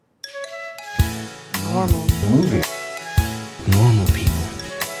Normal. Movie. Normal people.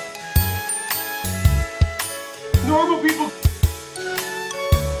 Normal people.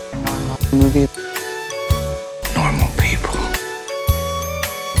 Movie. Normal people.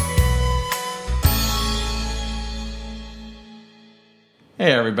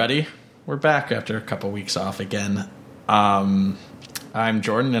 Hey everybody, we're back after a couple weeks off again. I'm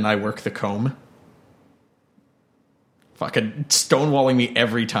Jordan and I work the comb. Fucking stonewalling me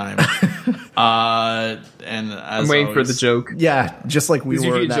every time. And as I'm waiting for always, the joke. Yeah, just like we It's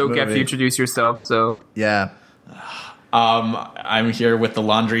were usually in a that joke movie. after you introduce yourself, so... Yeah, I'm here with the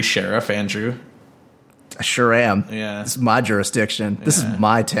laundry sheriff, Andrew. I sure am. Yeah. This is my jurisdiction. This is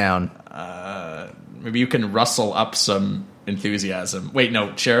my town. Maybe you can rustle up some enthusiasm. Wait,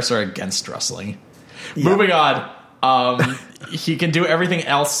 no, sheriffs are against rustling. Yeah. Moving on. He can do everything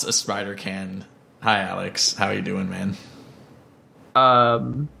else a spider can. Hi, Alex. How you doing, man?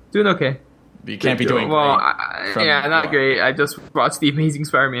 Doing okay. You can't be doing well. great. Not great. I just watched The Amazing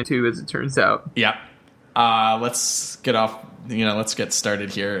Spider-Man 2, as it turns out. Yeah. Let's get off. Let's get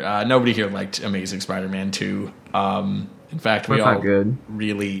started here. Nobody here liked Amazing Spider-Man 2. In fact, we That's all not good.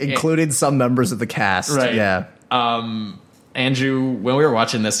 really Including some members of the cast. Right. Yeah. Andrew, when we were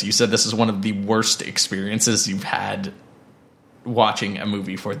watching this, you said this is one of the worst experiences you've had watching a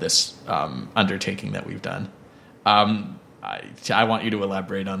movie for this undertaking that we've done. I want you to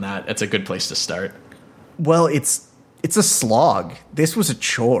elaborate on that. It's a good place to start. Well, it's a slog. This was a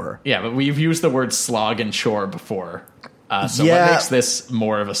chore. Yeah, but we've used the word slog and chore before. So Yeah. what makes this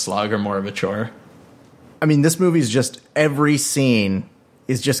more of a slog or more of a chore? I mean, this movie's just every scene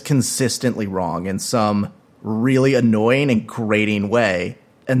is just consistently wrong in some really annoying and grating way,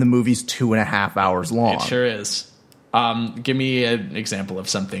 and the movie's 2.5 hours long. It sure is. Give me an example of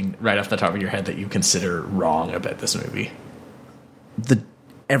something right off the top of your head that you consider wrong about this movie.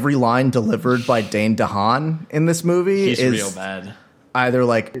 Every line delivered by Dane DeHaan in this movie He's is real bad. either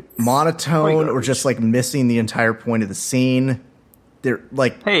like monotone quite or just like missing the entire point of the scene. They're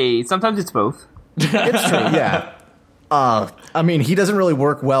like, Hey, sometimes it's both. it's true, yeah. I mean, he doesn't really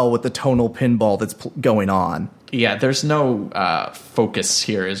work well with the tonal pinball that's going on. Yeah, there's no focus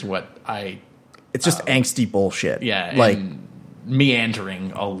here is what It's just angsty bullshit. Yeah, like and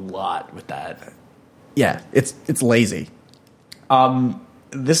meandering a lot with that. yeah, it's lazy.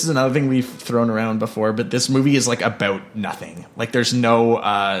 This is another thing we've thrown around before, but this movie is like about nothing. Like there's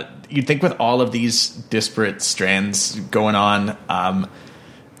no you'd think with all of these disparate strands going on,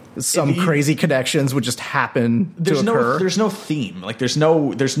 Some crazy connections would just happen to occur. there's no theme. Like there's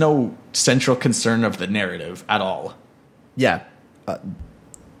no central concern of the narrative at all. Yeah.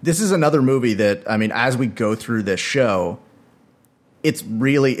 This is another movie that, I mean, as we go through this show,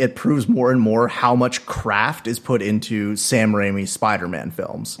 it proves more and more how much craft is put into Sam Raimi's Spider-Man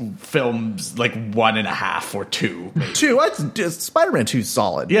films. Films like 1.5 or 2. Maybe. Spider-Man 2 is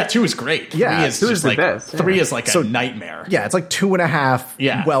solid. Yeah, 2 is great. Yeah, 3 is 2 is just the like best, yeah. 3 is like So- a nightmare. Yeah, it's like 2.5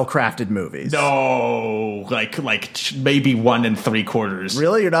 Yeah. well-crafted movies. No, like maybe 1 3/4.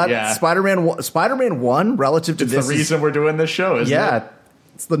 Really? You're not? Yeah. Spider-Man 1 relative to It's this the reason we're doing this show, isn't yeah, it?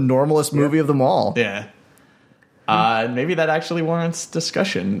 it's the normalest movie of them all. Yeah. Maybe that actually warrants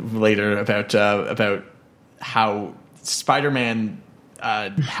discussion later about how Spider-Man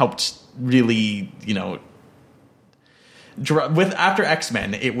helped really, after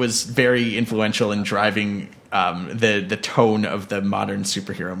X-Men, it was very influential in driving the tone of the modern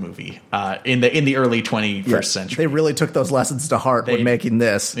superhero movie in the early 21st Yeah, century. They really took those lessons to heart when making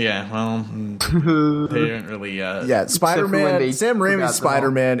this. Yeah, well, they didn't really. Yeah, when Spider-Man. they Sam forgot Raimi's them all.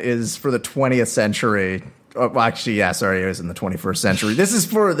 Spider-Man is for the 20th century. Oh, well, actually, yeah, sorry, it was in the 21st century. This is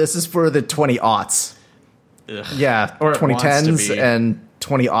for the 20-aughts. Ugh. Yeah, Or it wants to 2010s be. and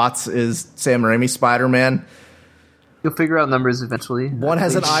 20-aughts is Sam Raimi's Spider-Man. You'll figure out numbers eventually. One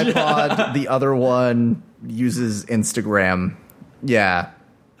has an iPod, the other one uses Instagram. Yeah,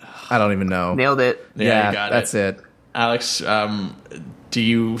 I don't even know. Nailed it. Yeah, you got that's it. Alex, do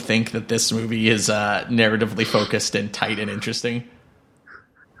you think that this movie is narratively focused and tight and interesting?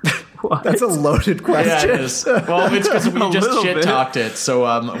 What? That's a loaded question. Yeah, it is. Well, it's because we A just little shit bit. talked it,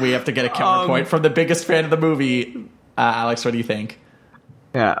 so we have to get a counterpoint from the biggest fan of the movie. Alex, what do you think?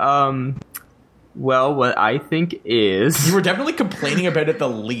 Yeah, well, what I think is... You were definitely complaining about it the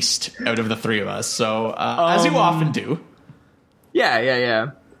least out of the three of us, so as you often do.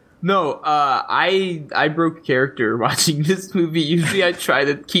 Yeah. No, I broke character watching this movie. Usually I try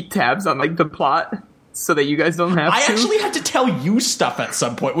to keep tabs on, like, the plot so that you guys don't have I to. actually had to tell you stuff at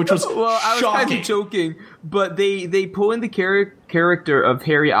some point, which was Well, I was shocking. kind of joking, but they pull in the character of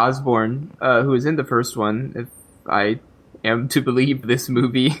Harry Osborn, who was in the first one, if I am to believe this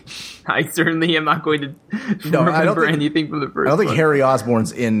movie. I certainly am not going to No, I don't remember think- anything from the first I don't think one. Harry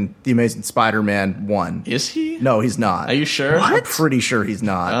Osborn's in The Amazing Spider-Man 1. Is he? No, he's not. Are you sure? I'm pretty sure he's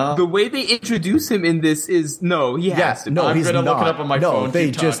not. The way they introduce him in this is no, he has Yes, to. no, I'm he's gonna not. look it up on my no, phone, they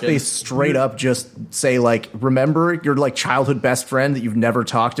keep just talking. they straight up just say like, remember your like childhood best friend that you've never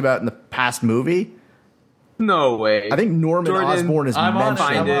talked about in the past movie? No way. I think Norman Jordan, Osborn is I'm on it.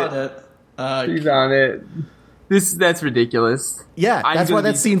 mentioned. I'm on it. he's on it. That's ridiculous. Yeah, I'm that's why gonna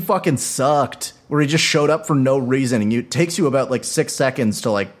that be- scene fucking sucked. Where he just showed up for no reason, and it takes you about like 6 seconds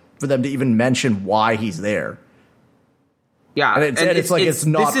to like for them to even mention why he's there. Yeah, And it's like it's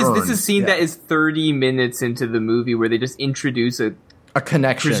not this is earned. a scene Yeah. that is 30 minutes into the movie where they just introduce a A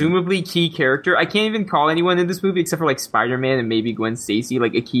connection. presumably key character. I can't even call anyone in this movie except for like Spider-Man and maybe Gwen Stacy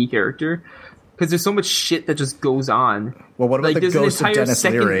like a key character because there's so much shit that just goes on. Well, what about Like, the there's an ghost of entire Dennis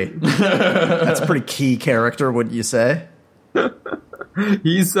second- Leary? That's a pretty key character, wouldn't you say?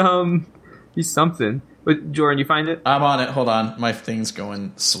 He's something. But Jordan, you find it? I'm on it. Hold on. My thing's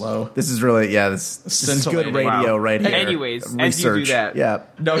going slow. This is really, this is good Scintillating. radio Wow. right here. Anyways, as you do Research. that- Yeah.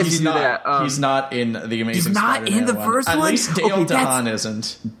 No, If he's you do not. that, He's not in the Amazing not Spider-Man in the one. first At one? least Dale Okay, that's- DeHaan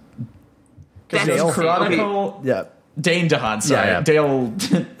isn't. That's Dale- okay. Chronicle. Yeah. Dane DeHaan. Sorry, Yeah, yeah. Dale.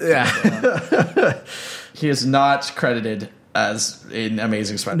 Yeah. He is not credited as in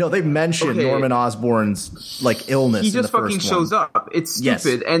Amazing Spider-Man. No, they mentioned Okay. Norman Osborn's like illness. He in the just fucking first shows one. up. It's Yes.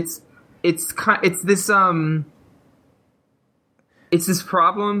 stupid, and it's this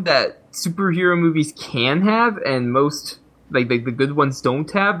problem that superhero movies can have, and most like the good ones don't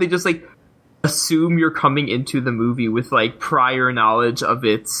have. They just like assume you're coming into the movie with like prior knowledge of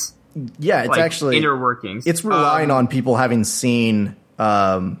its Yeah, it's like actually inner workings. It's relying on people having seen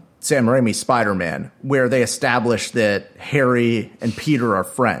Sam Raimi's Spider-Man, where they establish that Harry and Peter are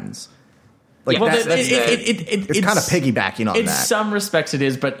friends. Like Well, that, that's- it's kind of piggybacking on In that. some respects, it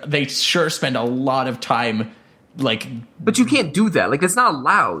is, but they sure spend a lot of time. Like, But you can't do that. Like that's not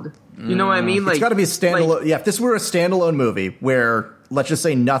allowed. You know what I mean? Like It's got to be a standalone. like- Yeah, if this were a standalone movie where, let's just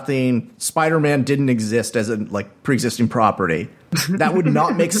say, Spider-Man didn't exist as a like pre-existing property, that would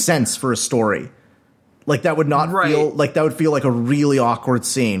not make sense for a story. Like that would not Right. feel like that would feel like a really awkward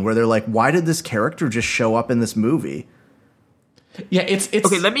scene where they're like, "Why did this character just show up in this movie?" yeah, it's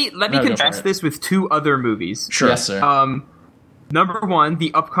okay. Let me No, go for contrast it. this with two other movies. Sure. Yes, sir. Number one,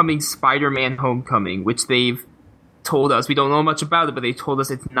 the upcoming Spider-Man Homecoming, which they've told us, we don't know much about it, but they told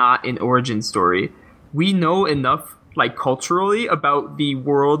us it's not an origin story. We know enough, like, culturally about the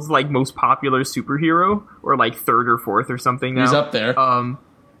world's, like, most popular superhero, or, like, third or fourth or something now. He's up there.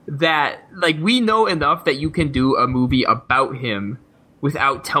 That, like, we know enough that you can do a movie about him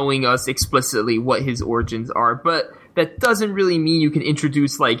without telling us explicitly what his origins are, but that doesn't really mean you can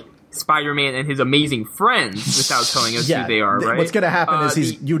introduce, like, Spider-Man and his amazing friends without telling us who they are, right? What's going to happen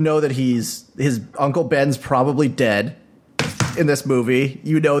is you know that his Uncle Ben's probably dead in this movie.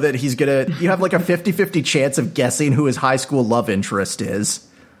 You know that you have like a 50-50 chance of guessing who his high school love interest is.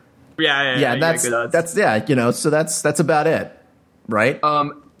 Yeah, Yeah, good odds. so that's about it. Right?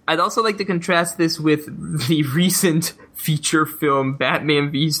 I'd also like to contrast this with the recent feature film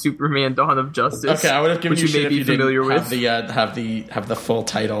Batman v Superman: Dawn of Justice. Okay, I would have given which you may shit if be you familiar didn't with. have the full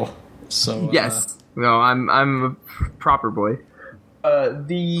title. So Yes, no, I'm a proper boy. But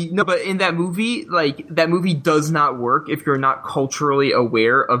in that movie, like that movie does not work if you're not culturally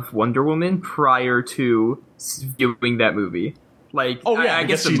aware of Wonder Woman prior to viewing that movie. Like, Oh yeah, I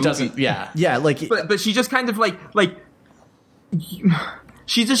guess the she movie, doesn't. Yeah, yeah, like but she just kind of like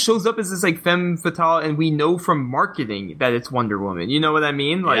she just shows up as this like femme fatale, and we know from marketing that it's Wonder Woman. You know what I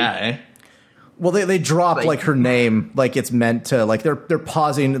mean? Like, yeah. Eh? well, they drop like- like her name like it's meant to like they're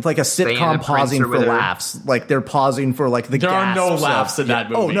pausing. It's like a Diana sitcom Prince pausing or for whatever. laughs. Like they're pausing for like the There are no gasps of- laughs in that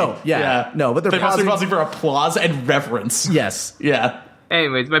Yeah. movie. Oh no, yeah. No, but they're pausing. pausing for applause and reverence. Yes. Yeah.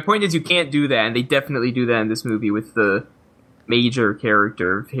 Anyways, my point is you can't do that, and they definitely do that in this movie with the major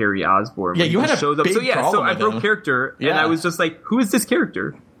character of Harry Osborn. Yeah, when you he had a shows up. big So yeah, so problem I with broke him. character, and Yeah. I was just like, who is this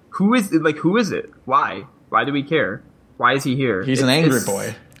character? Who is it? Why? Why do we care? Why is he here? He's an angry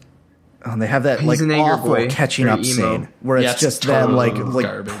boy. Oh, and they have that He's like an angry awful boy. catching Very up emo. scene where Yeah, it's it's just them like total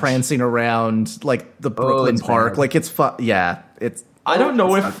garbage. prancing around like the Brooklyn it's Park. bad. Like it's fun. Yeah, it's I don't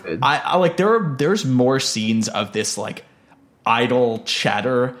know it's if not good. I like there's more scenes of this like idle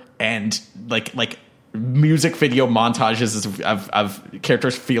chatter and like music video montages of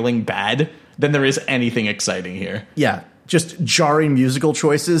characters feeling bad than there is anything exciting here. yeah, just jarring musical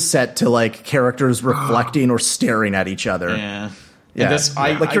choices set to like characters reflecting or staring at each other. Yeah. Yeah, And this,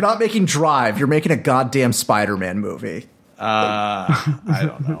 like you're not making Drive, you're making a goddamn Spider-Man movie. I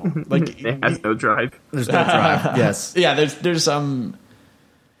don't know. Like It has no drive. There's no drive. Yes. yeah, there's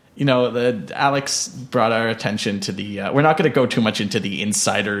Alex brought our attention to the we're not going to go too much into the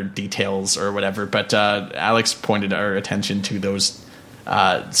insider details or whatever, but Alex pointed our attention to those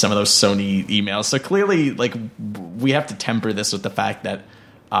some of those Sony emails. So clearly, like, we have to temper this with the fact that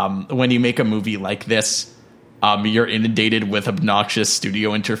when you make a movie like this, you're inundated with obnoxious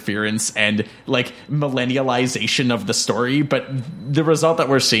studio interference and like millennialization of the story, but the result that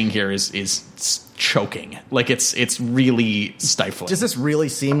we're seeing here is choking. Like it's really stifling. Does this really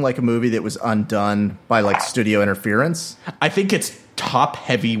seem like a movie that was undone by like studio interference? I think it's top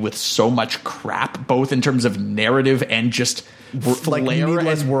heavy with so much crap, both in terms of narrative and just Like flair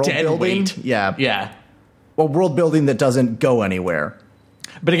needless and world dead building? weight. Yeah. Well, world building that doesn't go anywhere.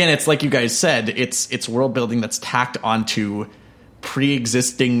 But again, it's like you guys said, it's world building that's tacked onto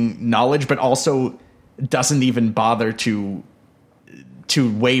pre-existing knowledge, but also doesn't even bother to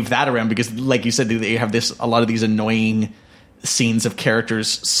wave that around because, like you said, they have a lot of these annoying scenes of characters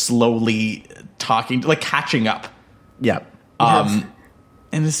slowly talking, like catching up. Yeah.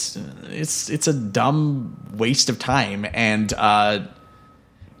 And it's a dumb waste of time. And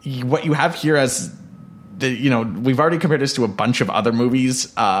what you have here as we've already compared this to a bunch of other movies,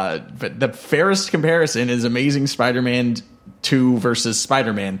 but the fairest comparison is Amazing Spider-Man 2 versus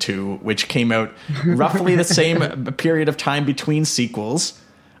Spider-Man 2, which came out roughly the same period of time between sequels.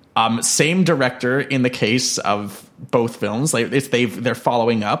 Same director in the case of both films. Like they're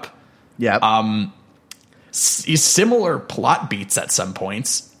following up. Yeah. Similar plot beats at some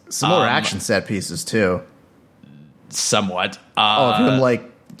points. Similar action set pieces too. Somewhat. Of him like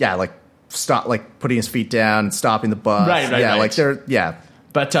stop, like putting his feet down and stopping the bus. Right. Like they're, yeah.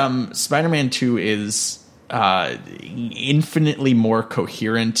 But Spider-Man 2 is infinitely more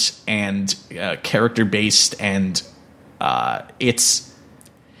coherent and character-based, and it's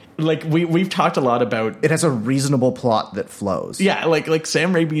like we've talked a lot about. It has a reasonable plot that flows. Yeah, like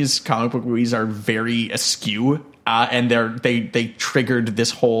Sam Raimi's comic book movies are very askew, and they triggered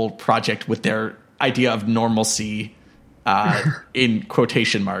this whole project with their idea of normalcy. In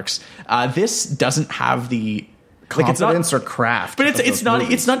quotation marks, this doesn't have the confidence or craft, but it's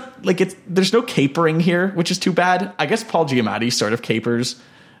not like there's no capering here, which is too bad. I guess Paul Giamatti sort of capers,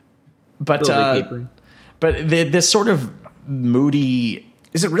 but this sort of moody.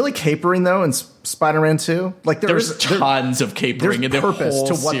 Is it really capering though in Spider-Man 2? Like there's tons of capering in the purpose whole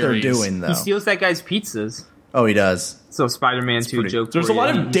to what series. they're doing though. He steals that guy's pizzas. Oh, he does. So Spider-Man 2 joke. There's a lot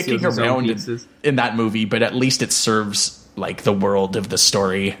of dicking around in that movie, but at least it serves like the world of the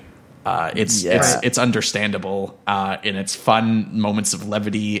story. It's understandable, and it's fun moments of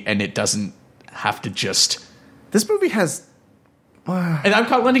levity, and it doesn't have to just. This movie has. And I'm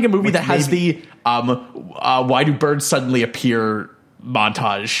calling a movie that has the "Why do birds suddenly appear"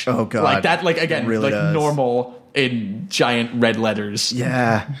 montage. Oh god, like that. Like again, really like does. normal in giant red letters.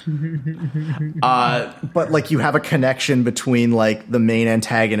 Yeah. But like you have a connection between like the main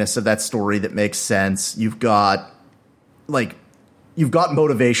antagonists of that story that makes sense. You've got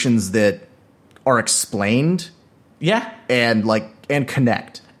motivations that are explained. Yeah. And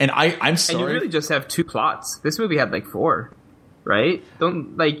connect. And I'm sorry. And you really just have two plots. This movie had like four, right?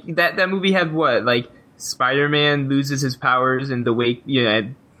 Don't like that movie had what? Like Spider-Man loses his powers in the wake,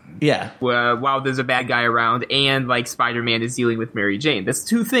 yeah. While there's a bad guy around, and like Spider-Man is dealing with Mary Jane. That's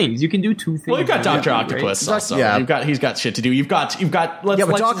two things. You can do two things. Well, you've got Dr. Octopus also. Yeah. He's got shit to do. You've got but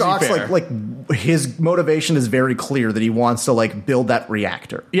Dr. Ox, like his motivation is very clear that he wants to like build that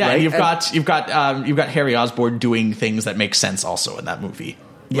reactor. Yeah, right? you've got Harry Osborn doing things that make sense also in that movie.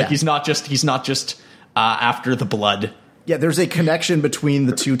 Like he's not just after the blood. Yeah, there's a connection between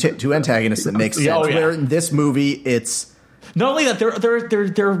the two antagonists that makes sense. Oh, yeah. Where in this movie, it's not only that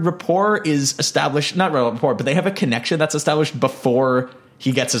their rapport is established, not rapport, but they have a connection that's established before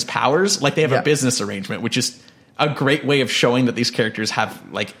he gets his powers. Like they have a business arrangement, which is a great way of showing that these characters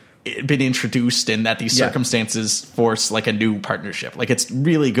have like been introduced and that these circumstances force like a new partnership. Like it's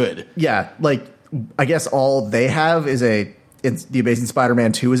really good. Yeah, like I guess all they have is it's The Amazing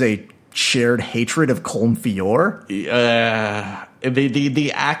Spider-Man 2 is a shared hatred of Colm Feore.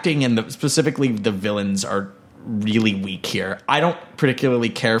 The acting and specifically the villains are really weak here. I don't particularly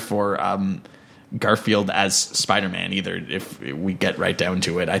care for Garfield as Spider-Man either, if we get right down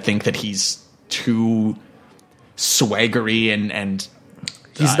to it. I think that he's too swaggery and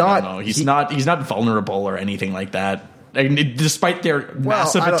he's not vulnerable or anything like that. I mean, despite their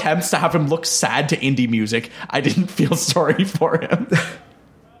massive attempts to have him look sad to indie music, I didn't feel sorry for him.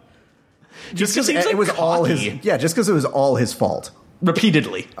 Just because it was all his fault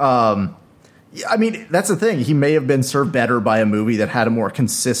repeatedly. Yeah, I mean, that's the thing. He may have been served better by a movie that had a more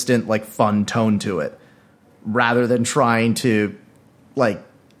consistent, like, fun tone to it, rather than trying to, like,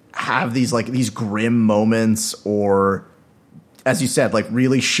 have these grim moments or, as you said, like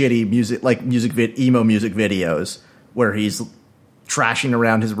really shitty music, like emo music videos where he's trashing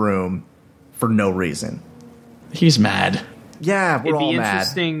around his room for no reason. He's mad. Yeah, we're all mad.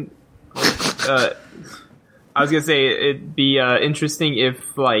 Interesting. I was gonna say it'd be interesting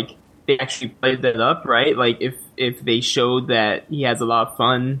if like they actually played that up, right? Like if they showed that he has a lot of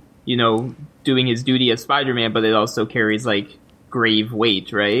fun, you know, doing his duty as Spider-Man, but it also carries like grave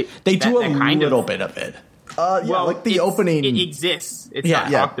weight, right? They do a little bit of it. Yeah, well, like the opening. It exists. It's not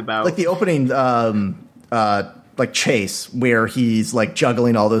talked about. Like the opening, like chase where he's like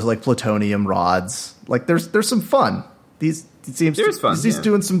juggling all those like plutonium rods. Like there's some fun. He's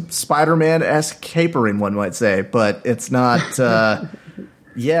doing some Spider-Man-esque capering, one might say, but it's not.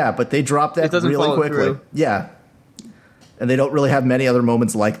 Yeah, but they drop that really quickly. Through. Yeah, and they don't really have many other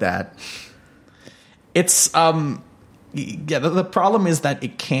moments like that. It's yeah. The problem is that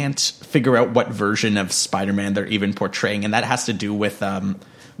it can't figure out what version of Spider-Man they're even portraying, and that has to do with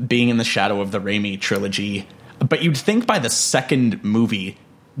being in the shadow of the Raimi trilogy. But you'd think by the second movie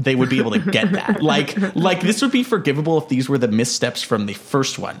they would be able to get that. like this would be forgivable if these were the missteps from the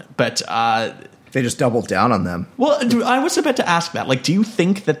first one, but they just doubled down on them. Well, I was about to ask that. Like, do you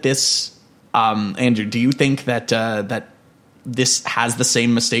think that this, Andrew? Do you think that that this has the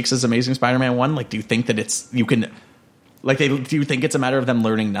same mistakes as Amazing Spider-Man 1? Like, do you think that do you think it's a matter of them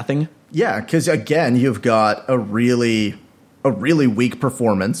learning nothing? Yeah, because again, you've got a really weak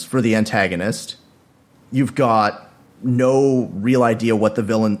performance for the antagonist. You've got no real idea what the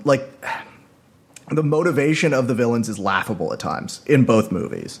villain, like, the motivation of the villains is laughable at times in both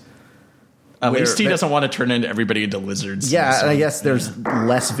movies. At least he doesn't want to turn everybody into lizards. Yeah, and I guess there's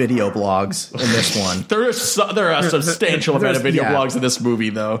less video blogs in this one. There are a substantial amount of video blogs in this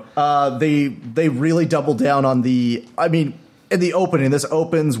movie, though. They really double down on the. I mean, in the opening, this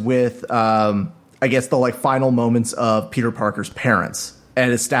opens with I guess the like final moments of Peter Parker's parents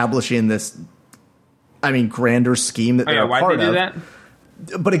and establishing this. I mean, grander scheme that they're a part of. Why did they do that?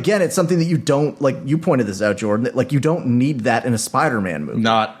 But again, it's something that you don't, like, you pointed this out, Jordan, that, like, you don't need that in a Spider-Man movie.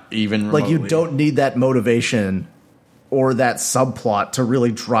 Not even remotely. Like, you don't need that motivation or that subplot to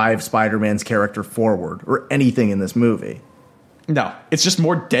really drive Spider-Man's character forward or anything in this movie. No, it's just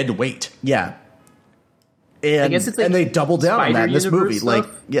more dead weight. Yeah. And, I guess it's like, and they double down on that in this movie. Stuff? Like,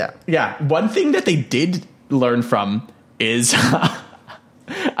 yeah. Yeah, one thing that they did learn from is...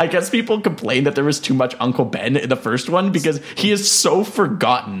 I guess people complain that there was too much Uncle Ben in the first one because he is so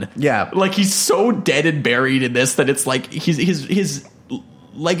forgotten. Yeah. Like, he's so dead and buried in this that it's like his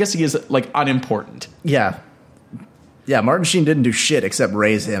legacy is, like, unimportant. Yeah. Yeah, Martin Sheen didn't do shit except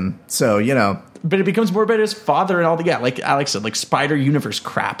raise him. So, you know. But it becomes more about his father and all the, like Alex said, like, Spider Universe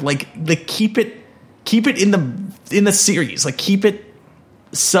crap. Like keep it in the series. Like, keep it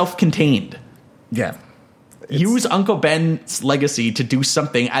self-contained. Yeah. Use Uncle Ben's legacy to do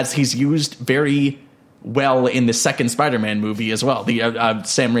something, as he's used very well in the second Spider-Man movie as well, the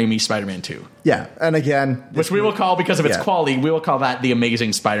Sam Raimi Spider-Man 2. Yeah, and again... Which we will call, because of its quality, we will call that the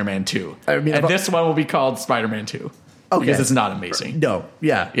Amazing Spider-Man 2. I mean, and this one will be called Spider-Man 2. Okay. Because it's not amazing. No,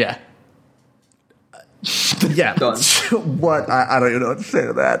 yeah. Yeah. Yeah. What? I don't even know what to say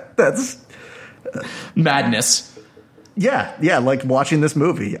to that. That's... madness. Yeah, like watching this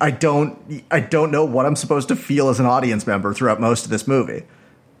movie. I don't know what I'm supposed to feel as an audience member throughout most of this movie.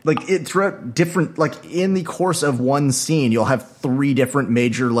 Like, throughout different, like, in the course of one scene, you'll have 3 different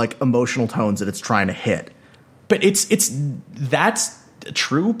major, like, emotional tones that it's trying to hit. But that's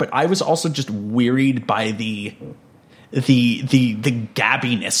true, but I was also just wearied by the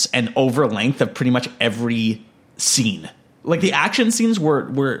gabbiness and overlength of pretty much every scene. Like, the action scenes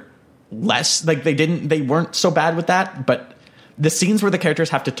were less, like, they weren't so bad with that, but the scenes where the characters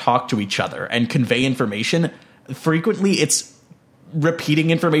have to talk to each other and convey information, frequently it's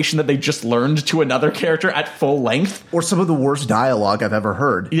repeating information that they just learned to another character at full length. Or some of the worst dialogue I've ever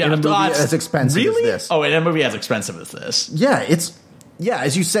heard in a movie as expensive as this. Oh, in a movie as expensive as this. Yeah,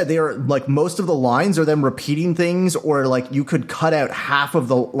 as you said, they are, like, most of the lines are them repeating things, or, like, you could cut out half of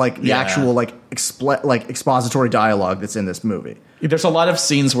the, like, the actual, like, expository dialogue that's in this movie. There's a lot of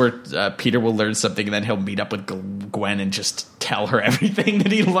scenes where Peter will learn something and then he'll meet up with Gwen and just tell her everything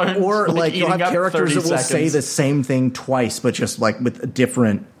that he learned. Or, like you'll have characters that will say the same thing twice, but just, like, with a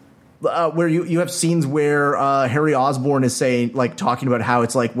different... where you have scenes where Harry Osborn is saying, like, talking about how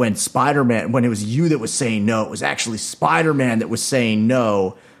it's like when Spider-Man, when it was you that was saying no, it was actually Spider-Man that was saying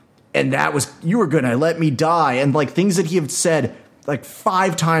no, and that was, you were gonna let me die, and, like, things that he had said like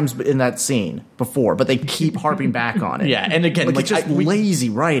 5 times in that scene before, but they keep harping back on it. Yeah, and again, like it's just lazy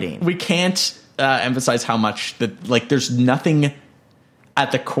writing. We can't emphasize how much that like there's nothing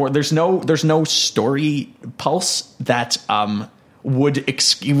at the core. There's no story pulse that would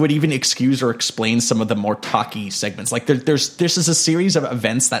even excuse or explain some of the more talky segments. Like this is a series of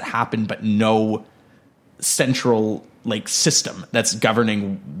events that happen, but no central like system that's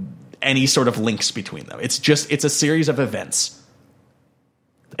governing any sort of links between them. It's a series of events.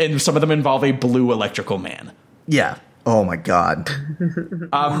 And some of them involve a blue electrical man. Yeah. Oh my God.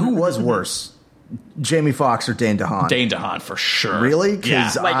 Who was worse, Jamie Foxx or Dane DeHaan? Dane DeHaan for sure. Really? Yeah.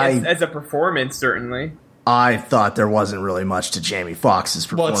 Like as a performance, certainly. I thought there wasn't really much to Jamie Foxx's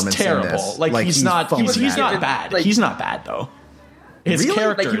performance. Well, it's terrible. In this. Like he's not bad. Like, he's not bad though. His really?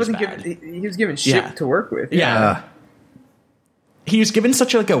 character like he wasn't is bad. given. He was given shit to work with. Yeah. He was given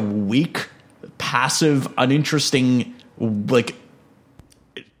such a weak, passive, uninteresting, like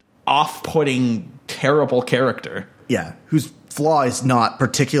off-putting, terrible character. Yeah, whose flaw is not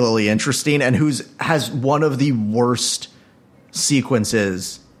particularly interesting and has one of the worst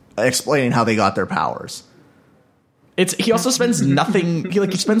sequences explaining how they got their powers. He also spends nothing.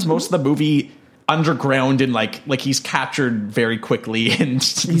 He spends most of the movie underground and like he's captured very quickly and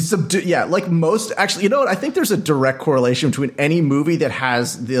he's subdued. Yeah, like most. Actually, you know what? I think there's a direct correlation between any movie that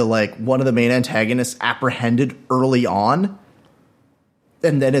has the like one of the main antagonists apprehended early on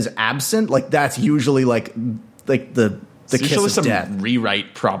and then is absent. Like that's usually like the kiss of some death.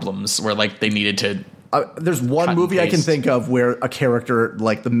 Rewrite problems where like they needed to. There's one movie I can think of where a character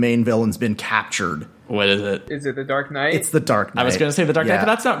like the main villain's been captured. What is it? Is it The Dark Knight? It's The Dark Knight. I was going to say The Dark Knight, but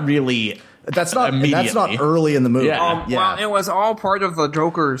that's not really. That's not early in the movie. Yeah. Well, it was all part of the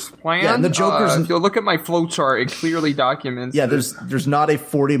Joker's plan. Yeah, and the Joker's. If you look at my flowchart, it clearly documents. Yeah, there's not a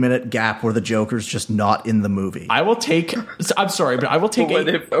 40-minute gap where the Joker's just not in the movie. I will take. I'm sorry, but I will take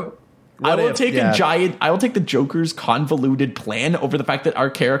I will take the Joker's convoluted plan over the fact that our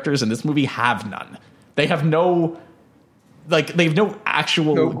characters in this movie have none. They have no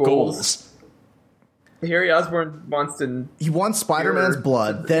actual goals. Harry Osborn wants Spider-Man's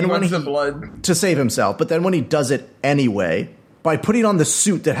blood. Then blood to save himself, but then when he does it anyway, by putting on the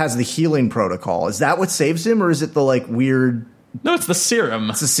suit that has the healing protocol, is that what saves him, or is it the like weird? No, it's the serum.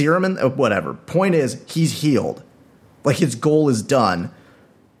 It's the serum, and whatever. Point is, he's healed. Like his goal is done.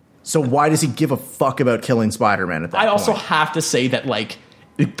 So why does he give a fuck about killing Spider-Man at that point? I also have to say that like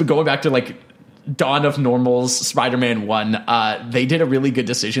going back to like Dawn of Normal's Spider-Man 1, they did a really good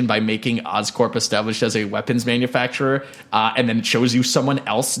decision by making Oscorp established as a weapons manufacturer, and then it shows you someone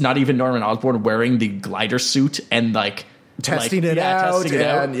else, not even Norman Osborn, wearing the glider suit and like testing it out.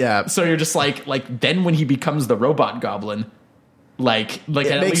 Yeah. So you're just like then when he becomes the robot goblin, like it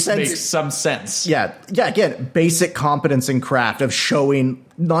at least makes some sense. Yeah. Again, basic competence in craft of showing,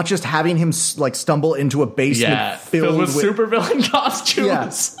 not just having him like stumble into a basement filled with supervillain costumes.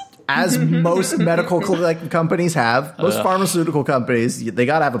 Yeah. As most medical companies have, most pharmaceutical companies, they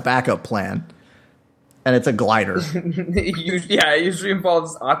got to have a backup plan, and it's a glider. It usually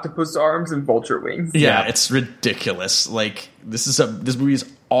involves octopus arms and vulture wings. Yeah, it's ridiculous. Like this movie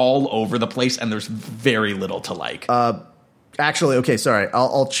is all over the place, and there's very little to like. Actually, okay, sorry. I'll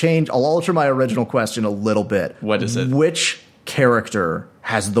alter my original question a little bit. What is it? Which character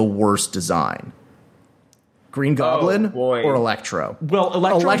has the worst design? Green Goblin or Electro? Well,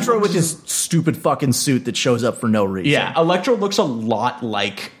 Electro with his stupid fucking suit that shows up for no reason. Yeah, Electro looks a lot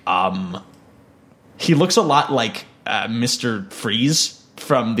like he looks a lot like Mr. Freeze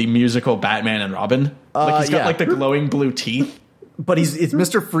from the musical Batman and Robin. Like he's got like the glowing blue teeth. But it's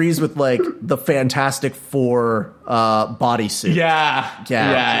Mr. Freeze with like the Fantastic Four bodysuit. Yeah.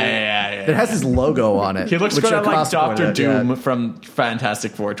 It has his logo on it. He looks kind of like Dr. Doom from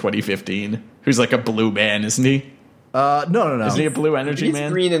Fantastic Four 2015, who's like a blue man, isn't he? No. Isn't he a blue energy man?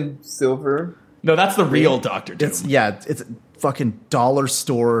 He's green and silver. No, that's the real Dr. Doom. It's fucking dollar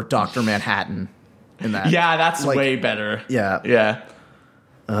store Dr. Manhattan in that. Yeah, that's like, way better. Yeah.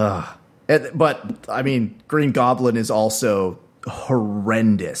 But, I mean, Green Goblin is also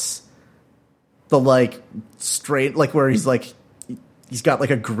horrendous. The like straight, like where he's like he's got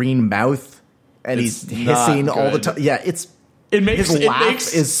like a green mouth and he's hissing all the time. Yeah, his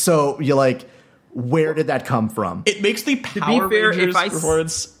laugh is so you're like, where did that come from? It makes the Power Rangers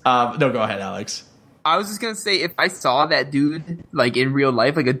performance. No, go ahead, Alex. I was just gonna say, if I saw that dude like in real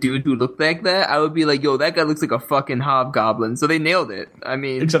life, like a dude who looked like that, I would be like, "Yo, that guy looks like a fucking hobgoblin." So they nailed it. I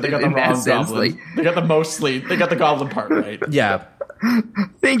mean, except they got the wrong goblin. They got the goblin part right. Yeah, I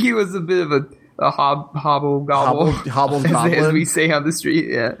think he was a bit of a hobble goblin, as we say on the street.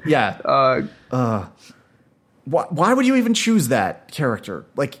 Yeah. Why would you even choose that character?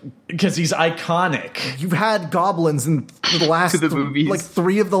 Like, because he's iconic. you've had goblins in the last the movies. like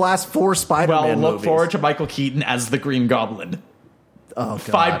 3 of the last 4 Spider-Man Well, look movies. forward to Michael Keaton as the Green Goblin. Oh,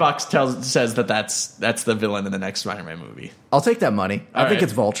 God. $5 says that's the villain in the next Spider-Man movie. I'll take that money. I think right.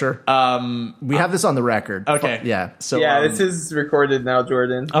 it's Vulture. We have this on the record. Okay, Yeah. So this is recorded now,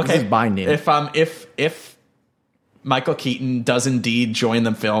 Jordan. okay. This is binding. If Michael Keaton does indeed join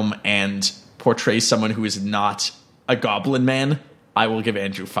the film and portray someone who is not a Goblin Man, I will give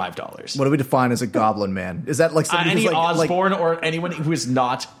Andrew $5. What do we define as a goblin man? Is that like somebody Any who's like Osborn or anyone who is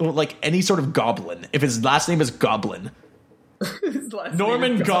not like any sort of goblin. If his last name is Goblin,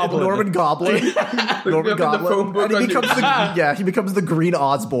 Norman Goblin. Norman Goblin? Norman phone book Goblin. And he on becomes he becomes the Green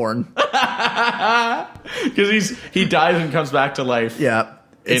Osborn. because he dies and comes back to life. Yeah.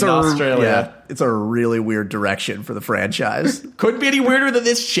 In Australia. Yeah, it's a really weird direction for the franchise. Couldn't be any weirder than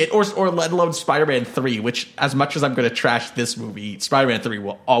this shit, or let alone Spider-Man 3, which, as much as I'm going to trash this movie, Spider-Man 3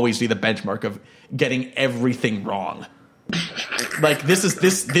 will always be the benchmark of getting everything wrong. Like, this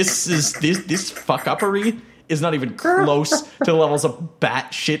fuck-uppery is not even close to the levels of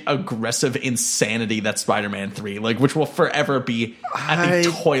batshit aggressive insanity that's Spider-Man 3, like, which will forever be at the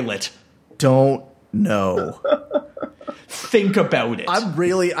toilet. Don't know. Think about it. I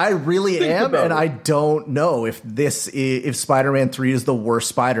really am, about and it. I don't know if if Spider-Man 3 is the worst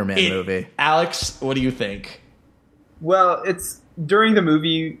Spider-Man movie. Alex, what do you think? Well, it's during the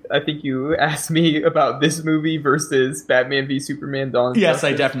movie. I think you asked me about this movie versus Batman v Superman: Dawn of Yes, Justice.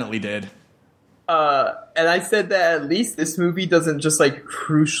 I definitely did. And I said that at least this movie doesn't just like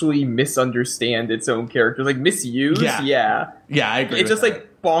crucially misunderstand its own characters, like misuse. Yeah, I agree. It with just that.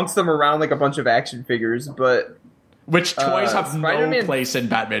 like bonks them around like a bunch of action figures, but Which toys have no Spider-Man- place in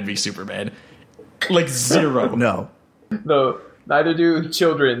Batman v Superman. Like zero. No. no, neither do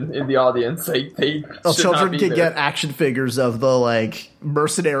children in the audience. Like they Well, should children not be can there. get action figures of the like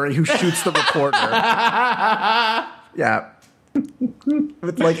mercenary who shoots the reporter. Yeah.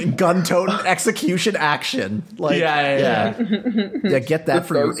 With like gun-toting execution action. Like, Yeah. Yeah, get that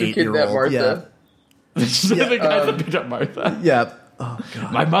for your Those who kidnap 8-year-old. Yeah. Martha. The guy that beat up Martha. Yeah. Oh,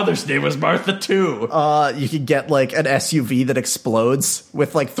 God. My mother's name was Martha too. You could get like an SUV that explodes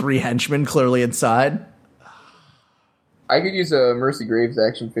with like 3 henchmen clearly inside. I could use a Mercy Graves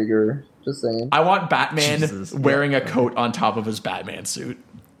action figure. Just saying. I want Batman Jesus. wearing a coat on top of his Batman suit.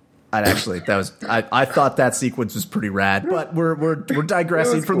 I'd actually I thought that sequence was pretty rad, but we're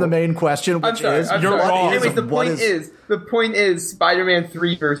digressing was from cool. the main question, which is You're wrong. Anyways, the what point is Spider-Man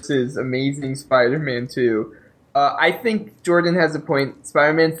 3 versus Amazing Spider-Man 2. I think Jordan has a point.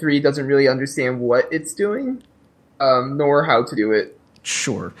 Spider-Man 3 doesn't really understand what it's doing, nor how to do it.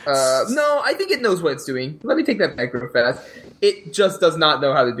 Sure. No, I think it knows what it's doing. Let me take that back real fast. It just does not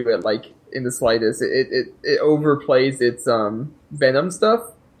know how to do it, like, in the slightest. It overplays its Venom stuff.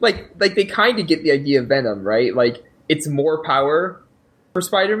 Like they kind of get the idea of Venom, right? Like, it's more power for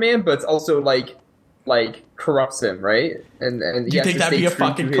Spider-Man, but it's also, like corrupts him, right? And Do you think that'd be a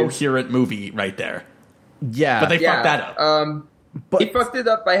fucking coherent movie right there? Yeah. But they fucked that up. But- They fucked it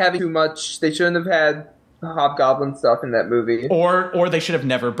up by having too much. They shouldn't have had Hobgoblin stuff in that movie. Or they should have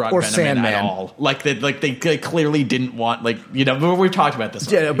never brought Or Venom in Sandman. at all. Like they clearly didn't want, like, you know, we've talked about this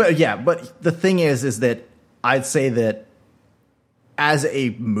already. But the thing is that I'd say that as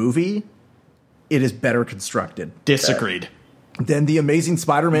a movie, it is better constructed Disagreed. than The Amazing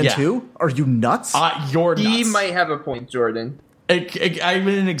Spider-Man Yeah. 2. Are you nuts? You're He nuts. might have a point, Jordan. I'm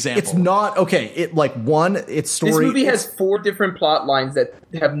an example. It's not okay. It like one. Its story. This movie it's- has 4 different plot lines that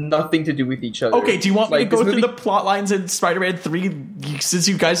have nothing to do with each other. Okay, do you want me to go this through movie- the plot lines in Spider-Man 3 since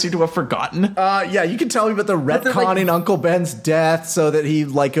you guys seem to have forgotten? Yeah, you can tell me about the But they're, like- retconning Uncle Ben's death so that he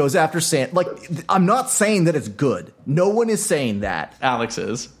like goes after Santa. Like, I'm not saying that it's good. No one is saying that. Alex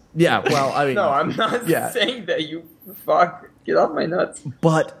is. Yeah, well, I mean, No, I'm not Yeah. saying that. You fuck. Get off my nuts.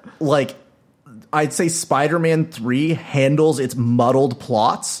 but like, I'd say Spider-Man 3 handles its muddled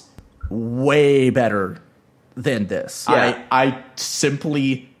plots way better than this. Yeah. I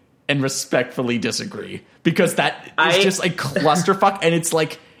simply and respectfully disagree because that is I- just a clusterfuck, and it's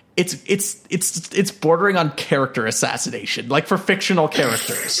like it's bordering on character assassination, like for fictional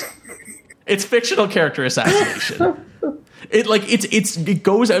characters. It's fictional character assassination. It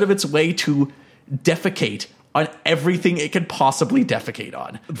goes out of its way to defecate on everything it can possibly defecate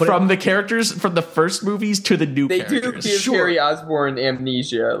on, from the characters from the first movies to the new They do characters. give Harry Osborn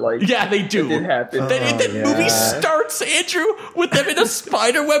amnesia. Like, Yeah, they do. It did happen. That yeah. movie starts, Andrew, with them in a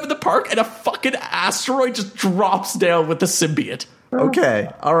spider web in the park, and a fucking asteroid just drops down with the symbiote. Okay.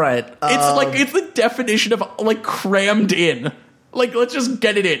 All right. It's the definition of like crammed in. Like, let's just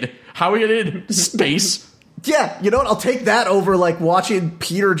get it in. How are we getting in? Space, Yeah, you know what? I'll take that over like watching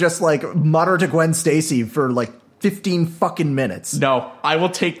Peter just like mutter to Gwen Stacy for like 15 fucking minutes. No, I will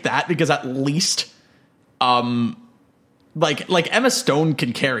take that because at least, like Emma Stone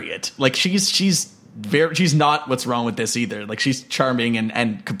can carry it. Like she's not what's wrong with this either. Like she's charming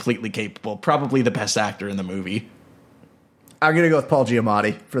and completely capable. Probably the best actor in the movie. I'm gonna go with Paul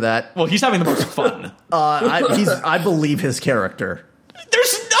Giamatti for that. Well, he's having the most fun. I believe his character.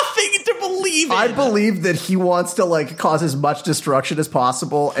 There's nothing to believe in. I believe that he wants to like cause as much destruction as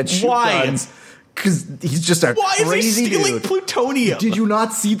possible and shoot guns because he's just a Why crazy is he stealing dude. plutonium? Did you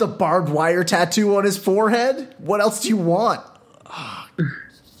not see the barbed wire tattoo on his forehead? What else do you want? All the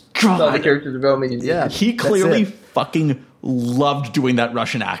God. character development. Yeah, He that's clearly it. fucking loved doing that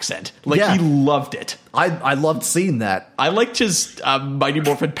Russian accent. Like, Yeah. he loved it. I loved seeing that. I liked his Mighty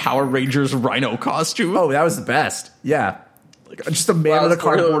Morphin Power Rangers Rhino costume. Oh, that was the best. Yeah, like, just a man with a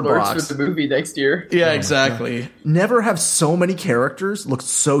cardboard box. for the movie next year. Yeah, exactly. Never have so many characters look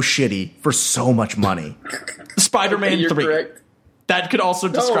so shitty for so much money. Spider-Man You're 3. correct. That could also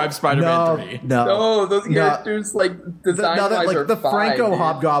describe Spider-Man 3. No, those characters like design-wise like are the fine, Franco dude.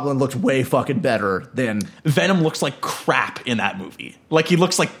 Hobgoblin looked way fucking better than. Venom looks like crap in that movie. Like, he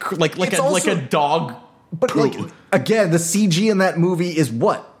looks like It's a also- dog. But poo. like again, the CG in that movie is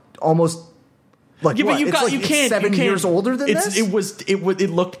what almost like Yeah, what? but you It's got like you it's can't 7 you can't- years older than it's, this.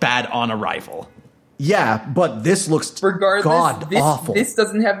 It looked bad on arrival. Yeah, but this looks Regardless, god awful. this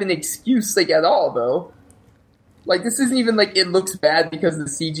doesn't have an excuse like at all though. Like this isn't even like it looks bad because the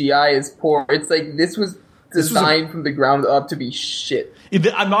CGI is poor. It's like this was designed from the ground up to be shit.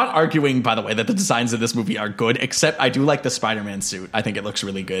 I'm not arguing, by the way, that the designs of this movie are good, except I do like the Spider-Man suit. I think it looks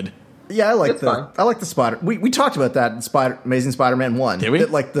really good. Yeah, That's fine. I like the Spider. We talked about that in Amazing Spider-Man 1. Did we?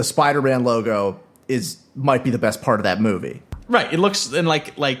 That like the Spider-Man logo might be the best part of that movie. Right. It looks and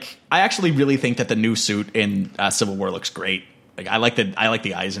like I actually really think that the new suit in Civil War looks great. Like I like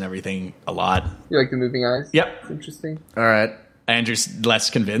the eyes and everything a lot. You like the moving eyes? Yep. It's interesting. All right, Andrew's less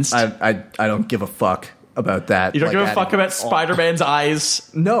convinced. I don't give a fuck about that. You don't like, give a at fuck about all. Spider-Man's eyes.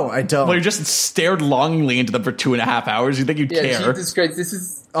 No, I don't. Well, you just stared longingly into them for 2.5 hours. You think you'd Yeah, care? Jesus Christ, this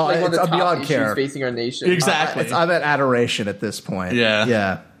is Oh, like one it's of the a top beyond issues care. facing our nation. Exactly. I'm at adoration at this point.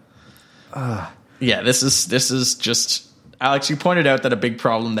 Yeah. Yeah. Yeah, this is just Alex, you pointed out that a big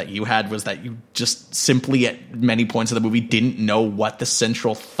problem that you had was that you just simply at many points of the movie didn't know what the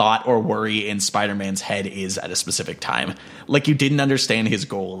central thought or worry in Spider-Man's head is at a specific time. Like you didn't understand his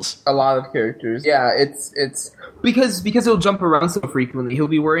goals. A lot of characters. Yeah, it's because he'll jump around so frequently. He'll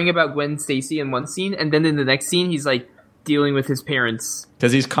be worrying about Gwen Stacy in one scene, and then in the next scene, he's like dealing with his parents.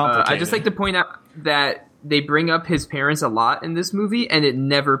 Because he's complicated. I just like to point out that they bring up his parents a lot in this movie, and it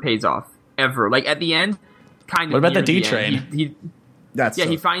never pays off ever. Like at the end, kind of. What about near the D end, train? He That's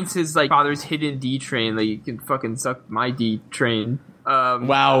he finds his like father's hidden D train. Like you can fucking suck my D train.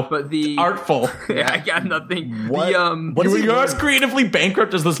 Wow. But the artful. I got nothing. What- The what does he You're learn? as creatively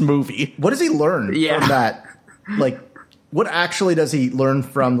bankrupt as this movie. What does he learn Yeah. from that? Like, what actually does he learn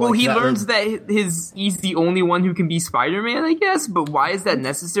from? Like, well, he that, learns that he's the only one who can be Spider-Man, I guess. But why is that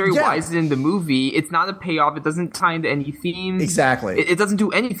necessary? Yeah. Why is it in the movie? It's not a payoff. It doesn't tie into any themes. Exactly. It doesn't do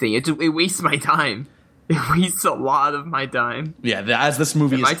anything. It wastes my time. It wastes a lot of my time. Yeah, as this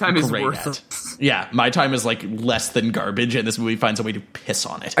movie And is my time is great worthless. at. Yeah, my time is like less than garbage, and this movie finds a way to piss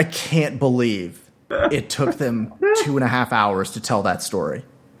on it. I can't believe it took them 2.5 hours to tell that story.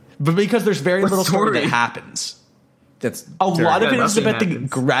 But because there's very little story story? that happens. That's A lot of it is nothing about the happens.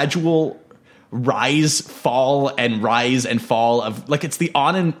 gradual rise, fall, and rise and fall of like it's the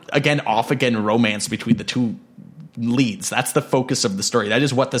on and again, off again romance between the two leads. That's the focus of the story. That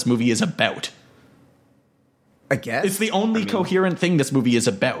is what this movie is about. I guess It's the only coherent thing this movie is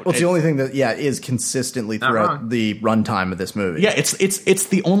about. Well, it's the only thing that is consistently Not throughout wrong. the runtime of this movie. Yeah, it's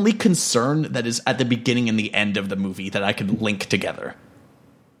the only concern that is at the beginning and the end of the movie that I can link together.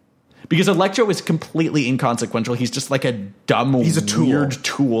 Because Electro is completely inconsequential. He's just like a dumb, He's a tool. weird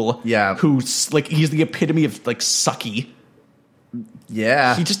tool. Yeah. Who's like he's the epitome of like sucky.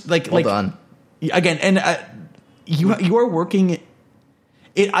 yeah. He just like well done. again, and you are working.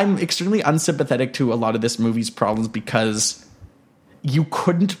 I'm extremely unsympathetic to a lot of this movie's problems because you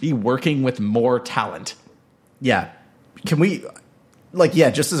couldn't be working with more talent. Yeah. Can we? Like, yeah.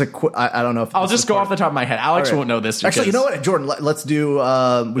 Just as a quick, I don't know if I'll this just is go part- off the top of my head. Alex All right. won't know this. Actually, you because- know what, Jordan? Let's do.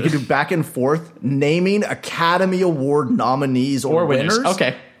 We can do back and forth naming Academy Award nominees or winners.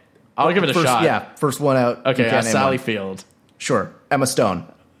 Okay, I'll give it a first, shot. Yeah, first one out. Okay, You can't name Sally one. Field. Sure, Emma Stone.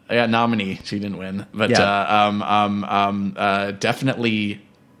 Yeah, nominee. She didn't win, but Yeah. definitely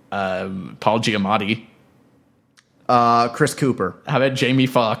Paul Giamatti. Chris Cooper. How about Jamie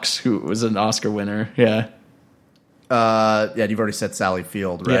Foxx, who was an Oscar winner? Yeah, Yeah, you've already said Sally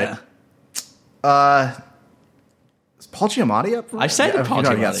Field, right? Is Paul Giamatti up? I said Paul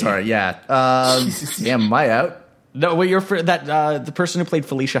Giamatti. Yeah, sorry, yeah. Damn, am I out? No, well, you're for that the person who played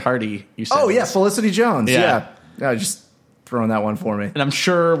Felicia Hardy. You said. Oh yeah, Felicity Jones. Yeah. Yeah, just throwing that one for me. And I'm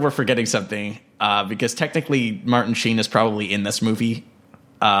sure we're forgetting something because technically Martin Sheen is probably in this movie.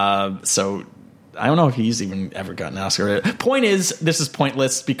 So I don't know if he's even ever gotten an Oscar. Point is, this is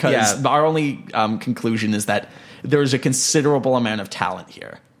pointless because our only conclusion is that there's a considerable amount of talent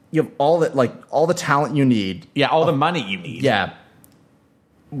here. You have all the talent you need. Yeah, all the money you need. Yeah.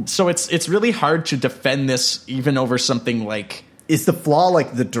 So it's really hard to defend this even over something like. Is the flaw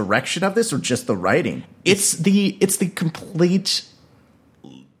like the direction of this or just the writing? It's the complete